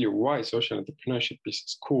to tell you why social entrepreneurship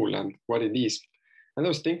is cool and what it is. And I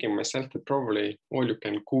was thinking myself that probably all you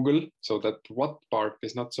can Google, so that what part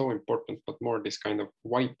is not so important, but more this kind of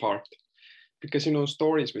why part. Because, you know,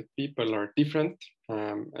 stories with people are different,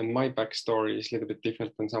 and my backstory is a little bit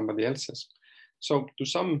different than somebody else's. So to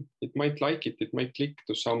some, it might like it, it might click.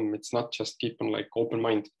 To some, it's not, just keep on like open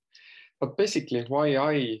mind. But basically why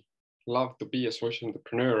I love to be a social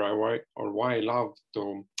entrepreneur, or why I love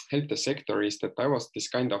to help the sector, is that I was this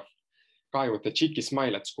kind of guy with a cheeky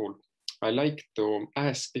smile at school. I like to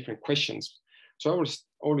ask different questions. So I was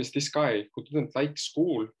always this guy who didn't like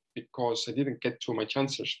school because I didn't get too much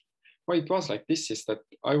answers. Why it was like this is that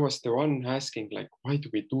I was the one asking, like, why do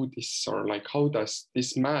we do this? Or like, how does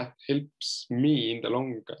this math helps me in the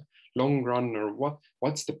long run? Or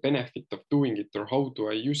what's the benefit of doing it? Or how do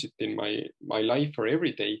I use it in my life or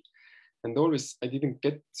every day? And always I didn't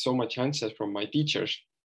get so much answers from my teachers.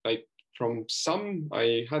 Like from some,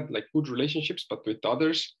 I had like good relationships, but with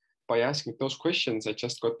others, by asking those questions, I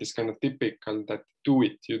just got this kind of typical that do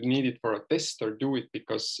it. You need it for a test, or do it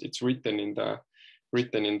because it's written in the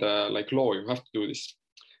like law, you have to do this.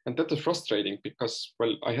 And that was frustrating because,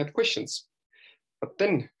 well, I had questions. But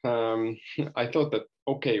then I thought that,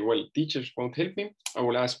 okay, well, teachers won't help me. I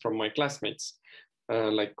will ask from my classmates,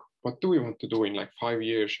 like, what do we want to do in like 5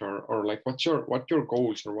 years, or like, what your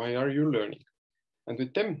goals, or why are you learning? And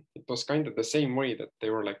with them, it was kind of the same way, that they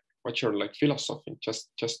were like, what's your like philosophy?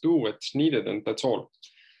 Just do what's needed, and that's all.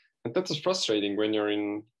 And that is frustrating when you're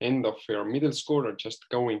in end of your middle school, or just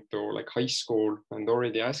going to like high school and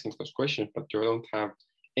already asking those questions, but you don't have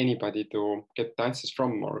anybody to get the answers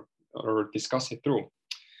from or discuss it through.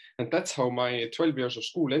 And that's how my 12 years of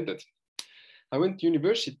school ended. I went to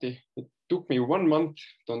university. It took me 1 month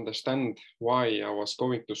to understand why I was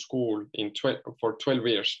going to school for 12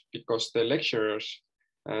 years, because the lecturers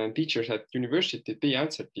teachers at university, they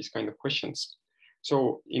answered these kind of questions.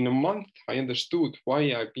 So in a month, I understood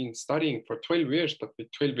why I've been studying for 12 years, but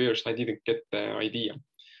with 12 years, I didn't get the idea.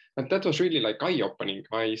 And that was really like eye-opening.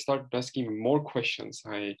 I started asking more questions.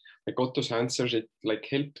 I got those answers. It like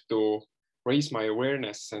helped to raise my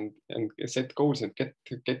awareness and set goals and get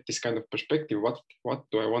this kind of perspective. What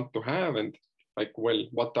do I want to have? And like, well,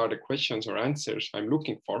 what are the questions or answers I'm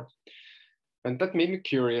looking for? And that made me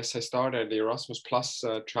curious. I started Erasmus Plus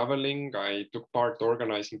traveling. I took part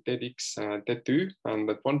organizing TEDx, TED2. And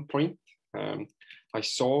at one point, I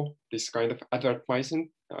saw this kind of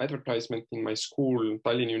advertisement in my school,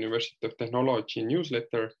 Tallinn University of Technology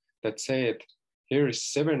newsletter that said, here is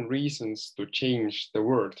 7 reasons to change the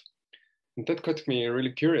world. And that got me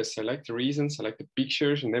really curious. I like the reasons, I like the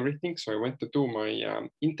pictures and everything. So I went to do my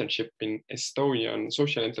internship in Estonian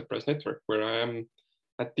Social Enterprise Network, where I am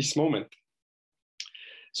at this moment.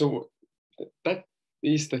 So that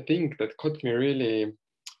is the thing that got me really,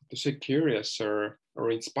 to say, curious or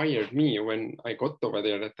inspired me when I got over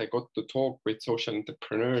there, that I got to talk with social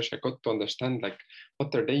entrepreneurs. I got to understand like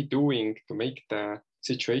what are they doing to make the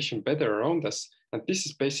situation better around us. And this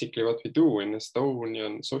is basically what we do in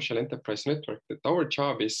Estonian Social Enterprise Network, that our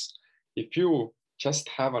job is, if you just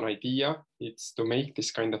have an idea, it's to make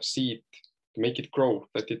this kind of seed, to make it grow,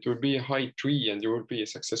 that it will be a high tree and you will be a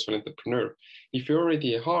successful entrepreneur. If you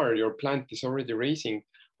already are, your plant is already raising,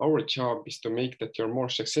 our job is to make that you're more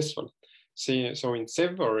successful. See, so in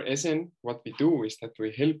SEV or SN, what we do is that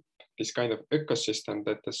we help this kind of ecosystem,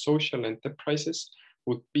 that the social enterprises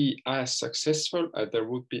would be as successful, there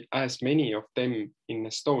would be as many of them in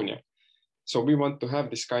Estonia. So we want to have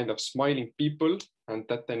this kind of smiling people, and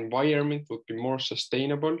that the environment would be more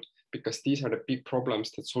sustainable, because these are the big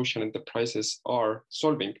problems that social enterprises are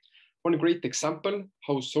solving. One great example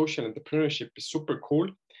how social entrepreneurship is super cool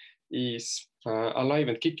is Alive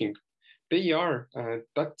and Kicking. They are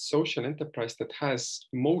that social enterprise that has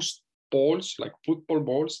most balls, like football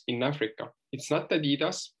balls, in Africa. It's not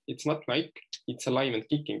Adidas, it's not Nike, it's Alive and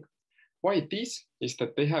Kicking. Why it is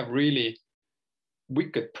that they have really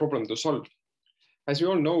wicked problem to solve. As we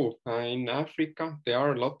all know, in Africa, there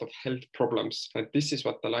are a lot of health problems, and this is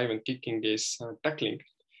what Alive and Kicking is tackling.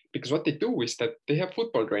 Because what they do is that they have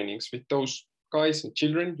football trainings with those guys and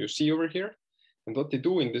children you see over here. And what they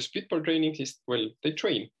do in these football trainings is, well, they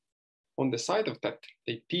train. On the side of that,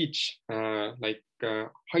 they teach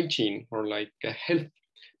hygiene or health,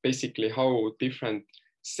 basically how different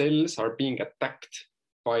cells are being attacked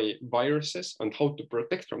by viruses and how to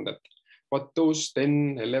protect from that. What those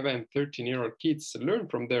 10, 11, 13-year-old kids learn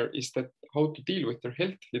from there is that how to deal with their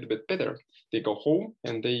health a little bit better. They go home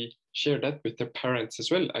and they share that with their parents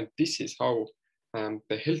as well. And this is how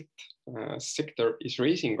the health sector is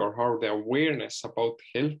raising, or how the awareness about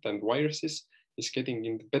health and viruses is getting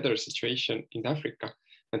in a better situation in Africa.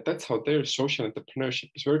 And that's how their social entrepreneurship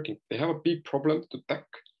is working. They have a big problem to tackle,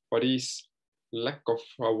 what is lack of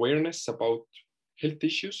awareness about health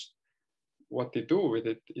issues. What they do with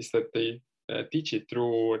it is that they teach it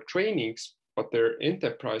through trainings, but their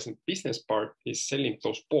enterprise and business part is selling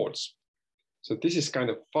those balls. So this is kind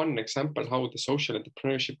of fun example how the social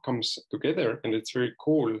entrepreneurship comes together, and it's very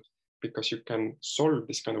cool because you can solve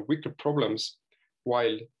this kind of wicked problems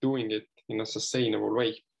while doing it in a sustainable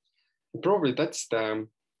way. And probably that's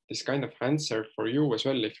this kind of answer for you as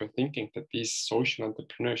well, if you're thinking that this social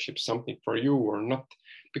entrepreneurship is something for you or not,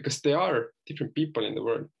 because there are different people in the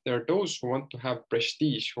world. There are those who want to have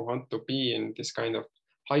prestige, who want to be in this kind of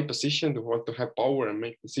high position, who want to have power and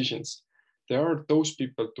make decisions. There are those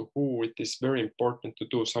people to whom it is very important to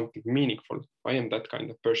do something meaningful. I am that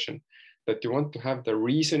kind of person, that you want to have the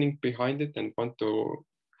reasoning behind it and want to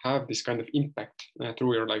have this kind of impact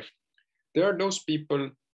through your life. There are those people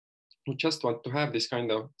who just want to have this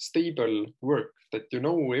kind of stable work, that you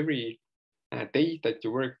know every day that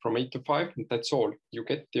you work from 8 to 5, and that's all. You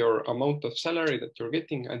get your amount of salary that you're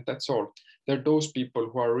getting, and that's all. There are those people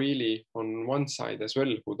who are really on one side as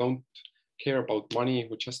well, who don't care about money,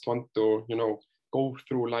 who just want to, go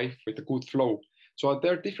through life with a good flow. So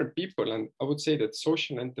there are different people, and I would say that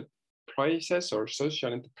social enterprises or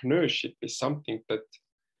social entrepreneurship is something that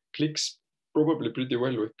clicks probably pretty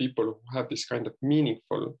well with people who have this kind of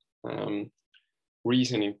meaningful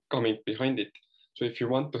reasoning coming behind it. So if you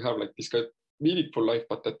want to have like this kind of meaningful life,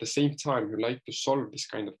 but at the same time you like to solve this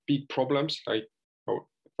kind of big problems, like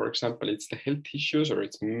for example, it's the health issues, or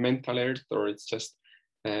it's mental health, or it's just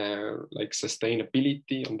like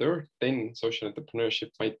sustainability on the earth, then social entrepreneurship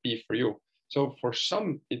might be for you. So for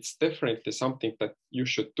some, it's definitely something that you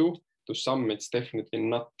should do. To some, it's definitely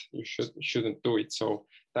not. You shouldn't do it. So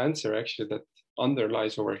the answer actually that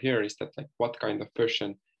underlies over here is that like what kind of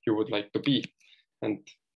person you would like to be. And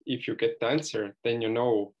if you get the answer, then you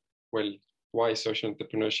know, well, why social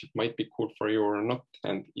entrepreneurship might be cool for you or not,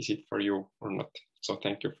 and is it for you or not. So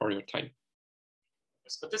thank you for your time.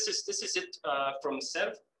 Yes, but this is it from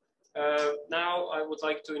Sev. Now I would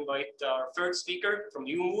like to invite our third speaker from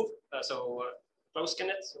MUUV.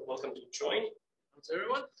 Claus-Kenneth, welcome to join. Hello to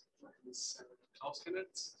everyone. My name is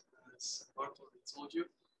Claus-Kenneth. As Mark already told you,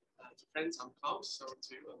 to friends, I'm Klaus. So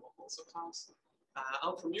to you, I'm also Klaus.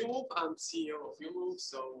 I'm from MUUV. I'm CEO of MUUV.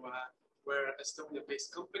 So we're an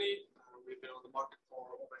Estonia-based company. We've been on the market for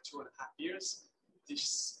over 2.5 years.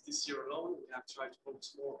 This year alone, we have tried to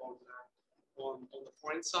focus more on the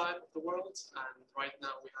foreign side of the world. And right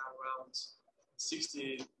now we have around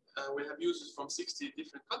 60. We have users from 60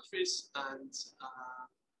 different countries and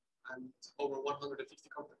over 150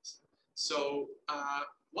 companies. So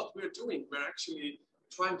what we're doing, we're actually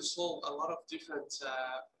trying to solve a lot of different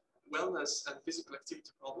wellness and physical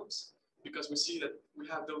activity problems, because we see that we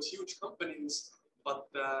have those huge companies, but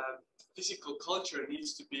the physical culture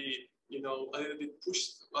needs to be, you know, a little bit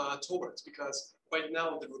pushed towards, because right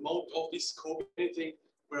now the remote office, COVID, anything,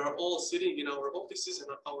 we're all sitting in our offices and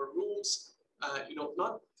our rooms, you know,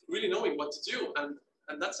 not really knowing what to do, and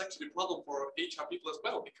that's actually a problem for HR people as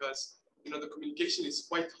well, because you know the communication is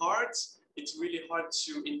quite hard. It's really hard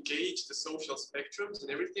to engage the social spectrums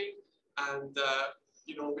and everything, and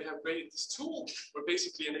you know we have created this tool where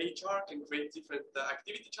basically an HR can create different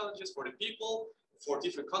activity challenges for the people, for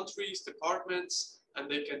different countries, departments, and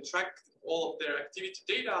they can track all of their activity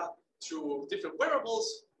data through different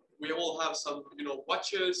wearables. We all have some, you know,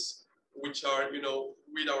 watches, which are, you know,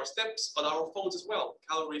 read our steps, but our phones as well,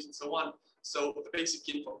 calories and so on. So the basic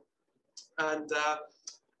info.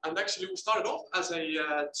 And actually we started off as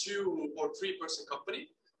a 2 or 3 person company.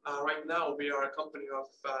 Right now we are a company of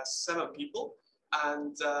 7 people.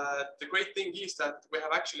 And the great thing is that we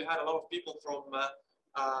have actually had a lot of people from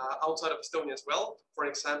outside of Estonia as well. For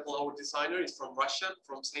example, our designer is from Russia,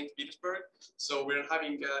 from St. Petersburg. So we're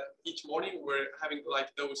having, each morning, we're having like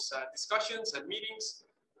those discussions and meetings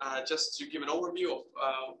just to give an overview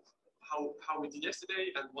of how we did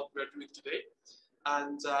yesterday and what we're doing today.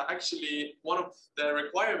 And actually, one of the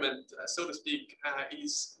requirements, so to speak,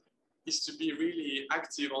 is to be really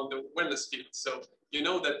active on the wellness field. So you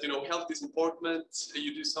know that, you know, health is important.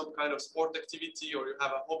 You do some kind of sport activity or you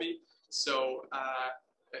have a hobby. So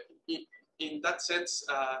in that sense,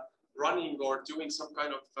 running or doing some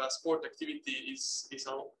kind of sport activity is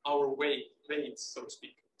our vein, so to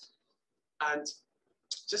speak. And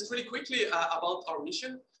just really quickly about our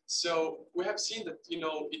mission. So we have seen that, you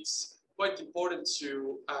know, it's quite important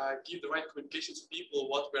to give the right communication to people,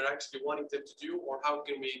 what we're actually wanting them to do or how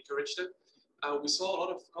can we encourage them. We saw a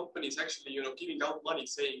lot of companies actually, you know, giving out money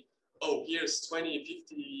saying, oh, here's 20,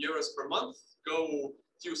 50 euros per month, go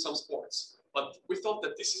do some sports. But we thought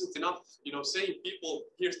that this isn't enough, you know, saying people,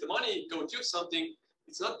 here's the money, go do something.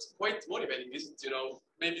 It's not quite motivating, is it? You know,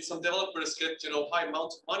 maybe some developers get, you know, high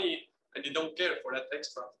amount of money and they don't care for that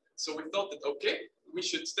extra. So we thought that, okay, we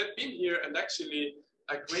should step in here and actually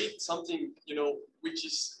create something, you know, which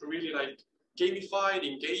is really like gamified,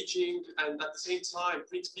 engaging, and at the same time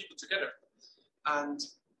brings people together. And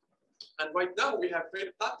right now we have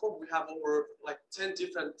created a platform. We have over like 10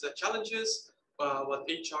 different challenges what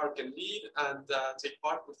HR can lead and take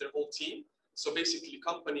part with their whole team. So basically,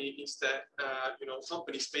 company is the you know,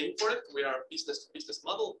 company's paying for it. We are a business-to-business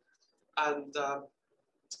model, and the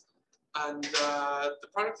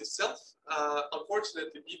product itself,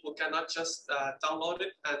 unfortunately, people cannot just download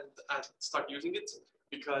it and start using it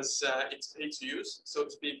because it's paid to use, so to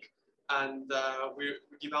speak. And we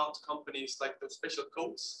give out to companies like those special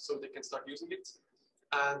codes so they can start using it.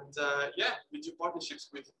 And yeah, we do partnerships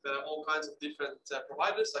with all kinds of different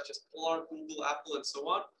providers such as Polar, Google, Apple, and so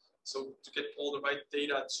on. So to get all the right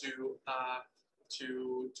data to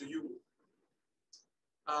you.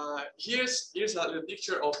 Here's a little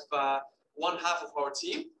picture of one half of our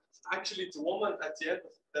team. Actually, the woman at the end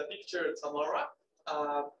of the picture, Tamara.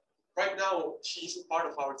 Right now, she isn't part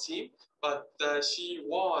of our team, but she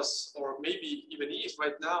was, or maybe even is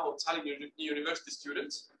right now, Tallinn University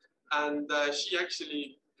student. And she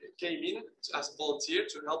actually came in as a volunteer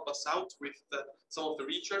to help us out with some of the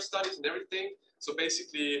research studies and everything. So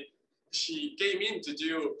basically, she came in to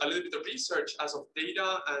do a little bit of research as of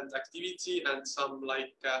data and activity and some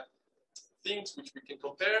like things which we can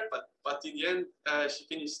compare. But in the end, she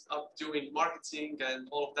finished up doing marketing and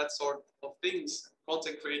all of that sort of things,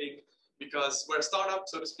 content creating, because we're a startup,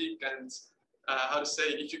 so to speak. And how to say,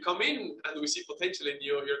 if you come in and we see potential in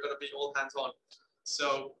you, you're going to be all hands on.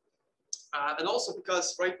 So, and also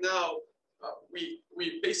because right now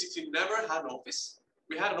we basically never had an office.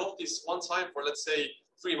 We had an office one time for, let's say,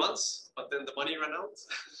 3 months, but then the money ran out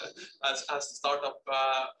as the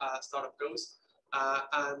startup goes.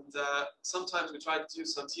 Sometimes we try to do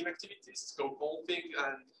some team activities, go golfing,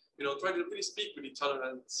 and try to really speak with each other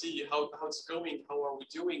and see how it's going, how are we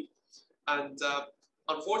doing. And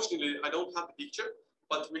unfortunately, I don't have the picture,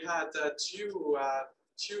 but we had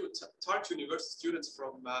two Tartu University students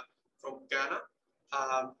from Ghana,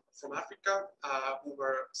 from Africa, who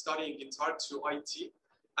were studying in Tartu IT.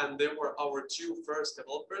 And they were our two first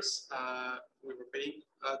developers. We were paying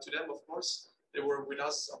to them, of course. They were with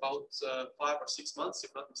us about 5 or 6 months,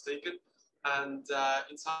 if not mistaken. And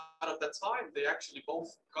inside of that time, they actually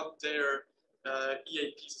both got their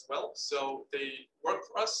EAPs as well. So they worked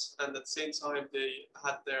for us, and at the same time, they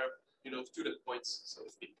had their student points, so to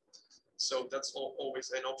speak. So that's always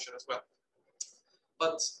an option as well.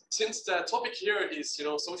 But since the topic here is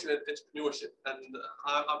social entrepreneurship, and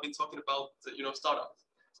I've been talking about startups.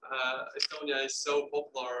 Estonia is so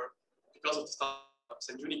popular because of the startups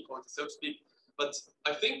and unicorns, so to speak. But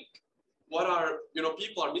I think what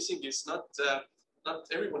people are missing is not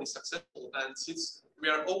everyone is successful. And since we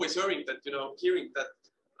are always hearing that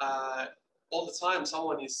all the time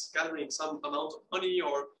someone is gathering some amount of money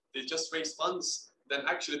or they just raise funds, then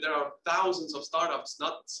actually there are thousands of startups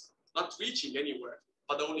not reaching anywhere,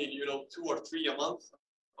 but only 2 or 3 a month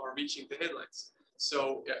are reaching the headlines.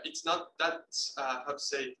 So yeah, it's not that how to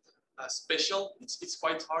say special. It's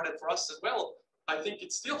quite hard, and for us as well, I think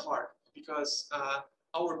it's still hard because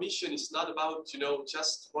our mission is not about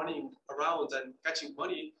just running around and catching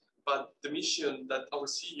money, but the mission that our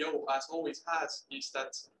CEO as always has is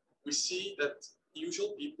that we see that usual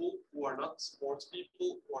people who are not sports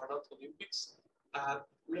people, who are not Olympics,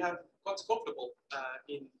 we have got comfortable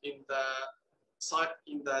in the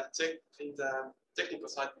technical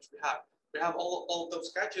side which we have. We have all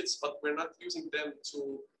those gadgets, but we're not using them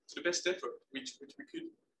to the best effort which we could.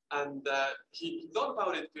 And he thought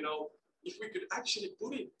about it, if we could actually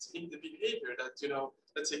put it in the behavior that,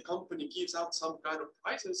 let's say company gives out some kind of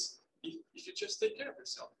prizes, if you just take care of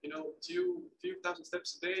yourself, do a few thousand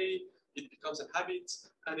steps a day, it becomes a habit.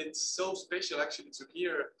 And it's so special actually to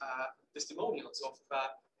hear testimonials of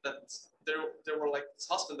that there were like this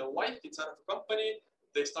husband and wife inside of a company.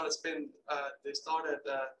 They started to spend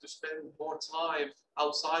more time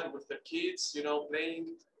outside with their kids, playing.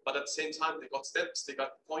 But at the same time, they got steps, they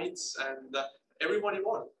got points, and everybody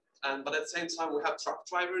won. But at the same time, we have truck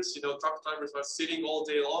drivers. Truck drivers are sitting all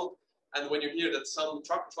day long. And when you hear that some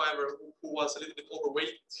truck driver who was a little bit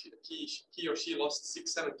overweight, he or she lost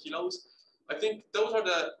 6-7 kilos, I think those are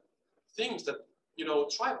the things that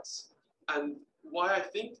drive us. And why I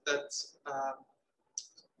think that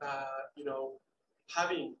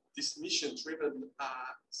having this mission-driven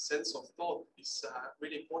sense of thought is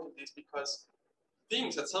really important, is because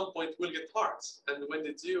things at some point will get hard, and when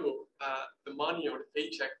they do, the money or the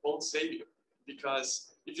paycheck won't save you,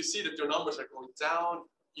 because if you see that your numbers are going down,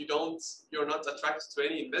 you're not attracted to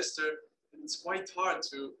any investor, and it's quite hard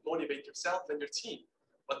to motivate yourself and your team.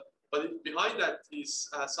 But behind that is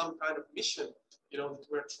some kind of mission, that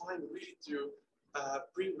we're trying really to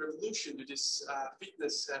bring revolution to this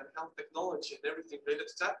fitness and health technology and everything related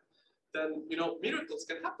to that. Then miracles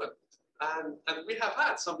can happen, and we have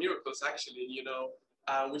had some miracles actually,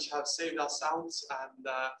 which have saved us out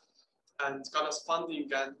and got us funding,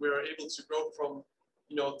 and we were able to grow from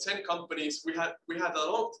 10 companies. We had a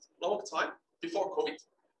long time before COVID.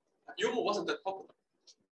 MUUV wasn't that popular,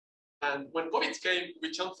 and when COVID came,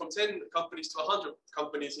 we jumped from 10 companies to 100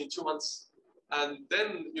 companies in 2 months, and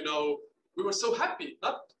then we were so happy.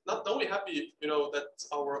 Not only happy that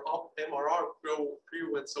our MRR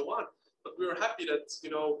grew and so on, but we were happy that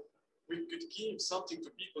we could give something to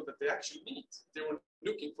people that they actually need. They were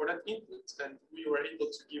looking for that input, and we were able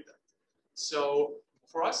to give that. So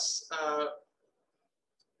for us,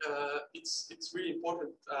 it's really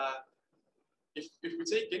important. If we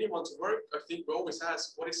take anyone to work, I think we always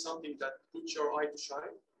ask, what is something that puts your eye to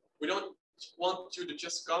shine? We don't want you to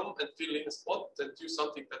just come and fill in a spot and do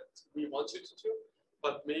something that we want you to do,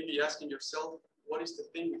 but maybe asking yourself, what is the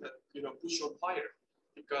thing that push you on fire?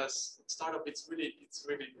 Because startup, it's really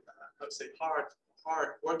I would say hard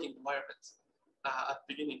working environment at the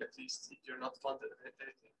beginning, at least, if you're not funded or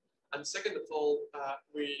anything. And second of all,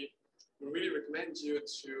 we really recommend you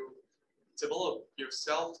to develop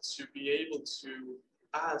yourself to be able to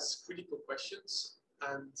ask critical questions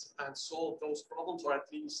and solve those problems, or at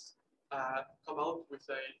least come out with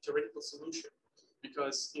a theoretical solution.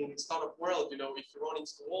 Because in startup world, if you run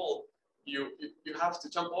into the wall, you have to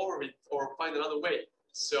jump over it or find another way.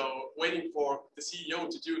 So waiting for the CEO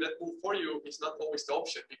to do that move for you is not always the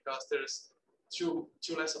option, because there's too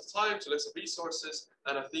less of time, too less of resources,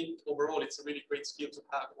 and I think overall it's a really great skill to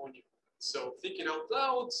have on you. So thinking out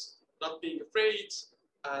loud, not being afraid,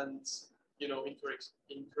 and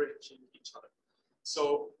encouraging each other.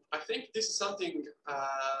 So I think this is something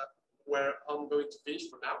where I'm going to finish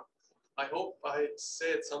for now. I hope I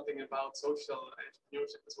said something about social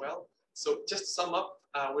entrepreneurship as well. So just to sum up,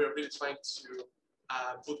 we're really trying to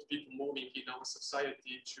put people moving in our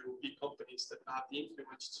society to big companies that have the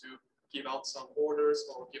influence to give out some orders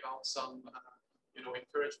or give out some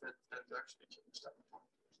encouragement and actually change that.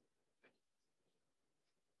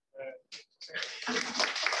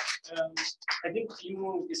 I think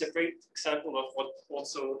MUUV is a great example of what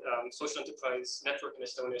also social enterprise network in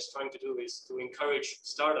Estonia is trying to do, is to encourage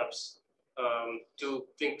startups to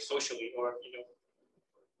think socially, or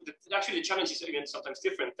actually the challenge is again sometimes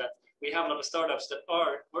different, that we have a lot of startups that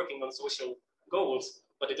are working on social goals,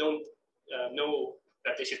 but they don't know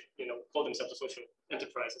that they should call themselves a social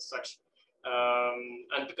enterprise as such.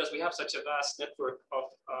 And because we have such a vast network of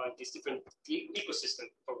these different ecosystem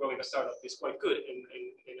for growing a startup is quite good in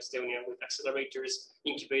Estonia, with accelerators,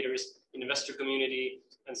 incubators, investor community,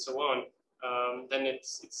 and so on. Then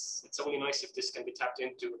it's only nice if this can be tapped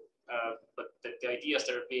into, but the ideas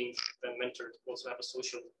that are being then mentored also have a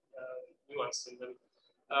social nuance in them.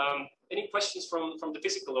 Any questions from the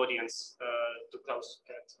physical audience to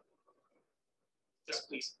Claus-Kenneth? Yes,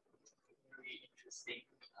 please. Very interesting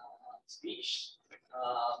speech,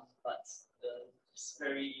 but it's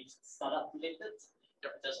very startup related. I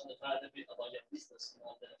just want to know a little bit about your business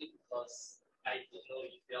model, because I don't know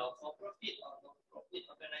if you are for-profit or non-profit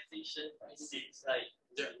organization. It seems like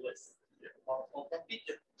it was for profit.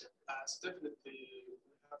 Definitely,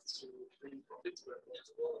 we have to bring profit where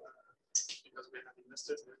possible, because we have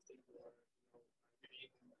investors and everything who are really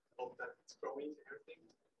hope that it's growing and everything.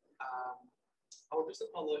 Our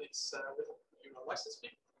business model is we have a license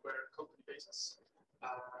fee where a company pays us.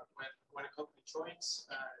 When a company joins,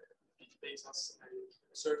 it pays us a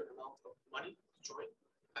certain amount of money to join,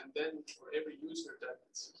 and then for every user that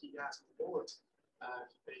he has on board,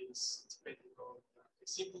 he pays, depending on a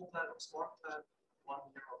simple plan or smart plan,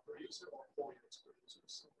 €1 per user or €4 per user.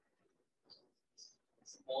 So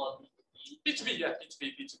it's more B2B, yeah,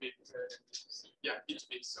 B2B. Yeah,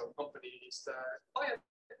 B2B. So company is the client,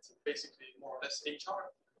 basically more or less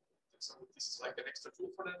HR. So this is like an extra tool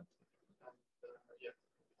for them. And yeah.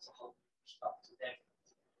 So how up to them?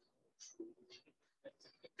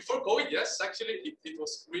 Before COVID, yes, actually it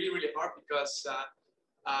was really hard, because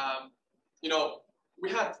we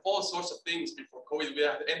had all sorts of things before COVID. We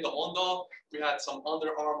had Endo, we had some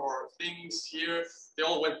Under Armour things here. They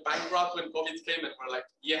all went bankrupt when COVID came, and we're like,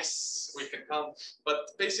 yes, we can come.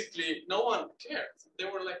 But basically, no one cared. They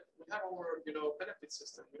were like, we have our benefit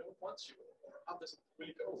system. We don't want you. Or how does it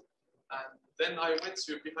really go? And then I went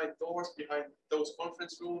to behind doors, behind those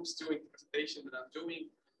conference rooms, doing the presentation that I'm doing.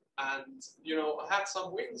 And I had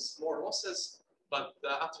some wins, more losses. But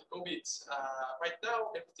after COVID, right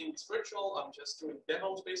now, everything is virtual. I'm just doing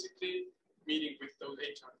demos, basically, meeting with those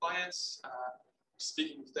HR clients,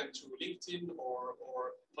 speaking with them through LinkedIn or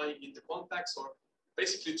finding in the contacts, or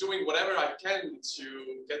basically doing whatever I can to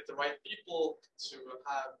get the right people to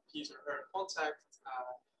have his or her contact,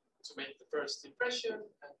 to make the first impression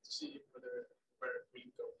and to see where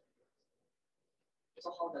we go.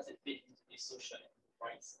 So how does it fit into the social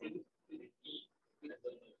enterprise thing?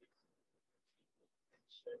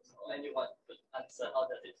 Anyone could answer, how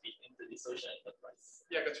does it fit into the social enterprise?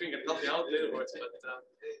 Yeah, Katri can help me out a little bit. But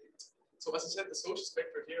so as I said, the social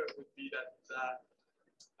spectrum here would be that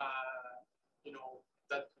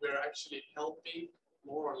that we're actually helping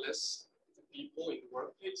more or less the people in the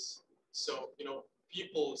workplace. So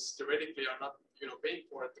people theoretically are not paying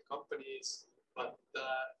for it, the companies, but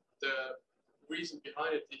the reason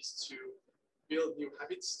behind it is to build new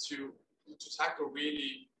habits, to tackle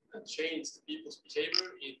really and change the people's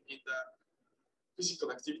behavior in the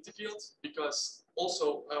physical activity field. Because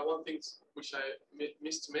also one thing which I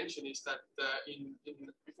missed to mention is that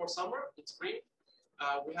before summer, in spring,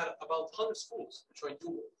 we had about 100 schools join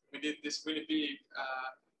MUUV. We did this really big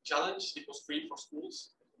challenge. It was free for schools.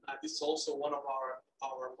 This is also one of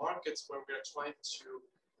our markets where we are trying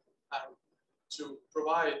to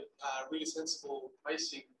provide really sensible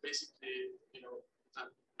pricing, basically,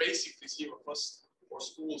 basically zero cost for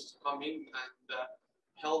schools to come in and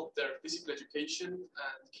help their physical education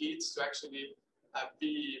and kids to actually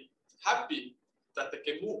be happy that they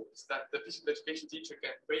can move, that the physical education teacher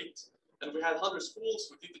can wait. And we had 100 schools.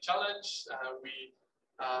 We did the challenge. We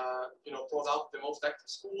brought out the most active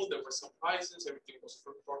school. There were some prizes. Everything was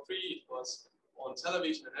for free. It was on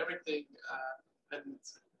television and everything. And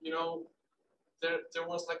there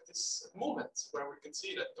was like this moment where we can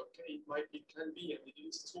see that okay, it can be, and it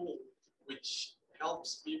is a tool which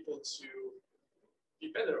helps people to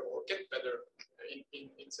be better or get better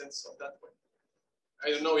in sense of that way. I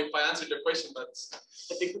don't know if I answered your question, but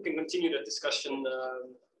I think we can continue the discussion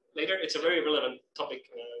later. It's a very relevant topic.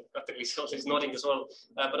 Katri-Liis is nodding as well.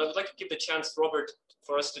 But I would like to give the chance, Robert,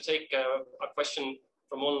 for us to take a question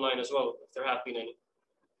from online as well, if there have been any.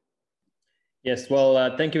 Yes,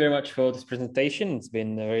 well, thank you very much for this presentation. It's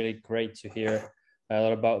been really great to hear a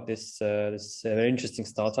lot about this very interesting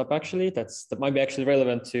startup. Actually, that might be actually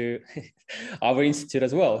relevant to our institute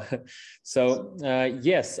as well. So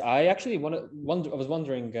yes, I actually I was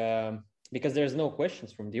wondering because there's no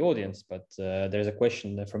questions from the audience, but there's a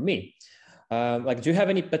question from me. Like, do you have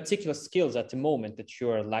any particular skills at the moment that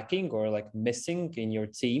you are lacking or like missing in your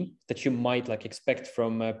team that you might like expect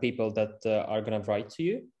from people that are going to write to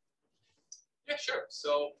you? Yeah, sure.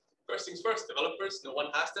 So first things first, developers, no one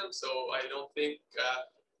has them. So I don't think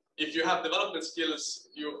if you have development skills,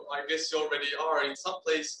 I guess you already are in some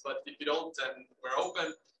place, but if you don't, then we're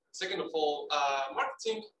open. Second of all,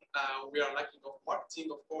 marketing. We are lacking of marketing,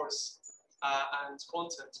 of course, and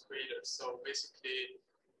content creators. So basically,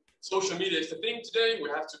 social media is the thing today. We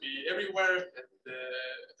have to be everywhere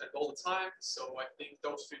and all the time. So I think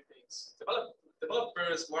those three things: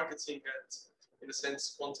 developers, marketing, and in a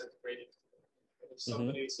sense, content creating. If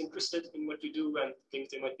somebody is interested in what you do and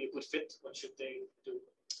thinks they might be a good fit, what should they do?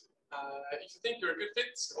 If you think you're a good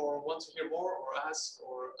fit or want to hear more or ask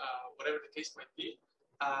or whatever the case might be,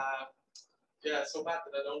 yeah, so bad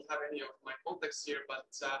that I don't have any of my contacts here, but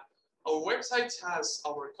our website has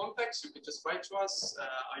our contacts. You can just write to us.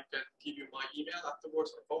 I can give you my email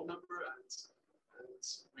afterwards or phone number, and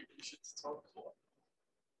we should talk more.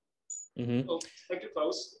 Well, thank you,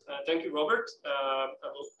 Klaus. Thank you, Robert. I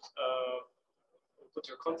will put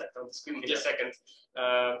your contact on the screen in a second.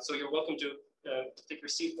 So you're welcome to take your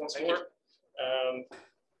seat once more.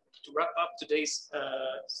 To wrap up today's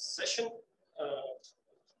session,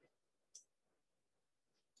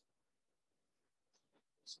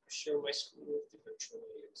 share my screen with the virtual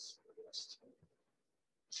audience.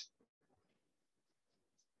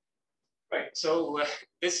 Right, so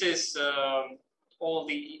this is all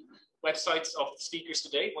the websites of the speakers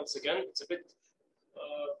today. Once again, it's a bit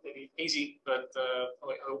maybe hazy, but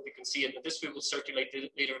I hope you can see it. But this we will circulate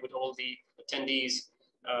later with all the attendees.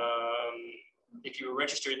 If you were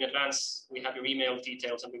registered in advance, we have your email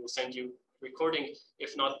details and we will send you a recording.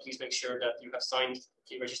 If not, please make sure that you have signed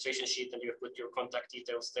the registration sheet and you have put your contact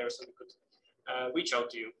details there so we could reach out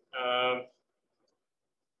to you.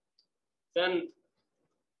 Then,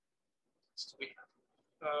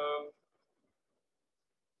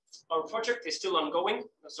 our project is still ongoing,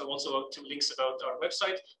 so also 2 links about our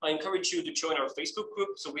website. I encourage you to join our Facebook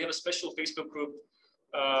group. So we have a special Facebook group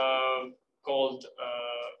called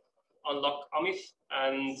Unlock AMIF,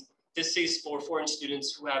 and this is for foreign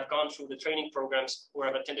students who have gone through the training programs or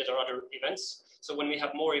have attended our other events. So when we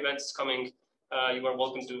have more events coming, you are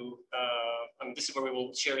welcome to, this is where we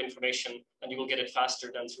will share information and you will get it faster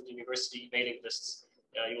than through the university mailing lists.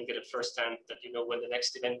 You will get it firsthand that you know when the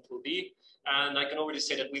next event will be. And I can already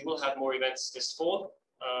say that we will have more events this fall.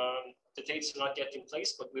 The dates are not yet in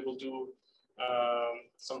place, but we will do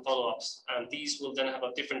some follow-ups. And these will then have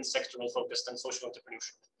a different sectoral focus than social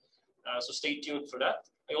entrepreneurship. So stay tuned for that.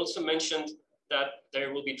 I also mentioned that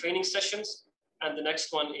there will be training sessions. And the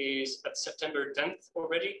next one is at September 10th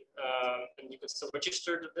already. And you can still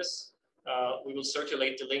register to this. We will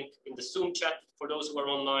circulate the link in the Zoom chat for those who are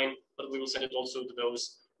online, but we will send it also to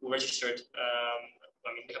those who registered.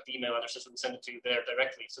 We have the email addresses, we'll send it to you there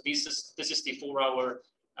directly. So this is the 4-hour,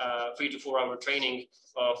 3 to 4 hour training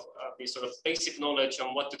of the sort of basic knowledge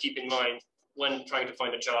on what to keep in mind when trying to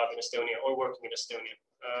find a job in Estonia or working in Estonia.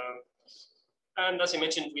 And as I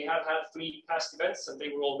mentioned, we have had 3 past events and they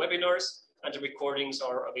were all webinars and the recordings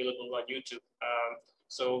are available on YouTube.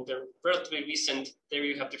 So they're relatively recent. There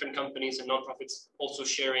you have different companies and nonprofits also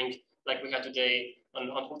sharing, like we had today, on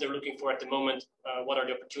what they're looking for at the moment, what are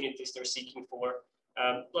the opportunities they're seeking for,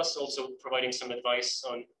 plus also providing some advice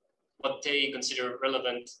on what they consider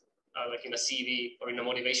relevant, like in a CV or in a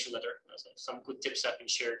motivation letter. So some good tips have been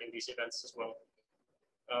shared in these events as well.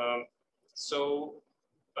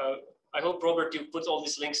 I hope, Robert, you put all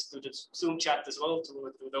these links to the Zoom chat as well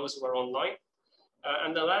to those who are online.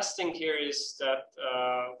 And the last thing here is that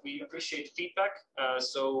we appreciate feedback.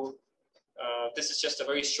 This is just a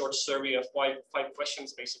very short survey of 5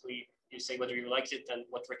 questions. Basically, you say whether you liked it and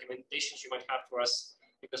what recommendations you might have for us.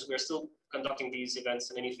 because we're still conducting these events,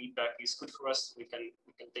 and any feedback is good for us. We can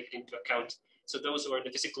take it into account. So those who are in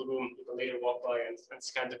the physical room, you can later walk by and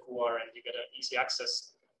scan the QR, and you get easy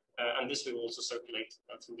access. And this we will also circulate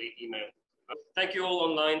through the email. Thank you all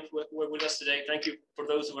online who were with us today. Thank you for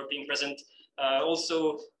those who are being present.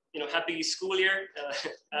 Also, happy school year.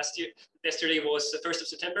 Yesterday was the 1st of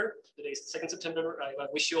September. Today is the 2nd September. I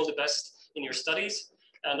wish you all the best in your studies.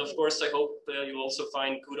 And of course, I hope you also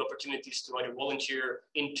find good opportunities to either volunteer,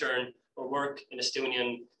 intern, or work in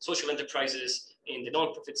Estonian social enterprises in the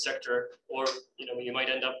non-profit sector, or you might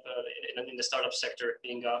end up in the startup sector,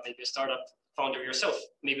 being maybe a startup founder yourself,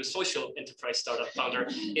 maybe a social enterprise startup founder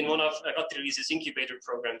in one of Katri-Liis's incubator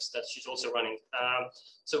programs that she's also running.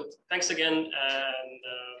 So thanks again, and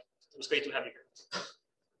it was great to have you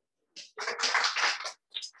here.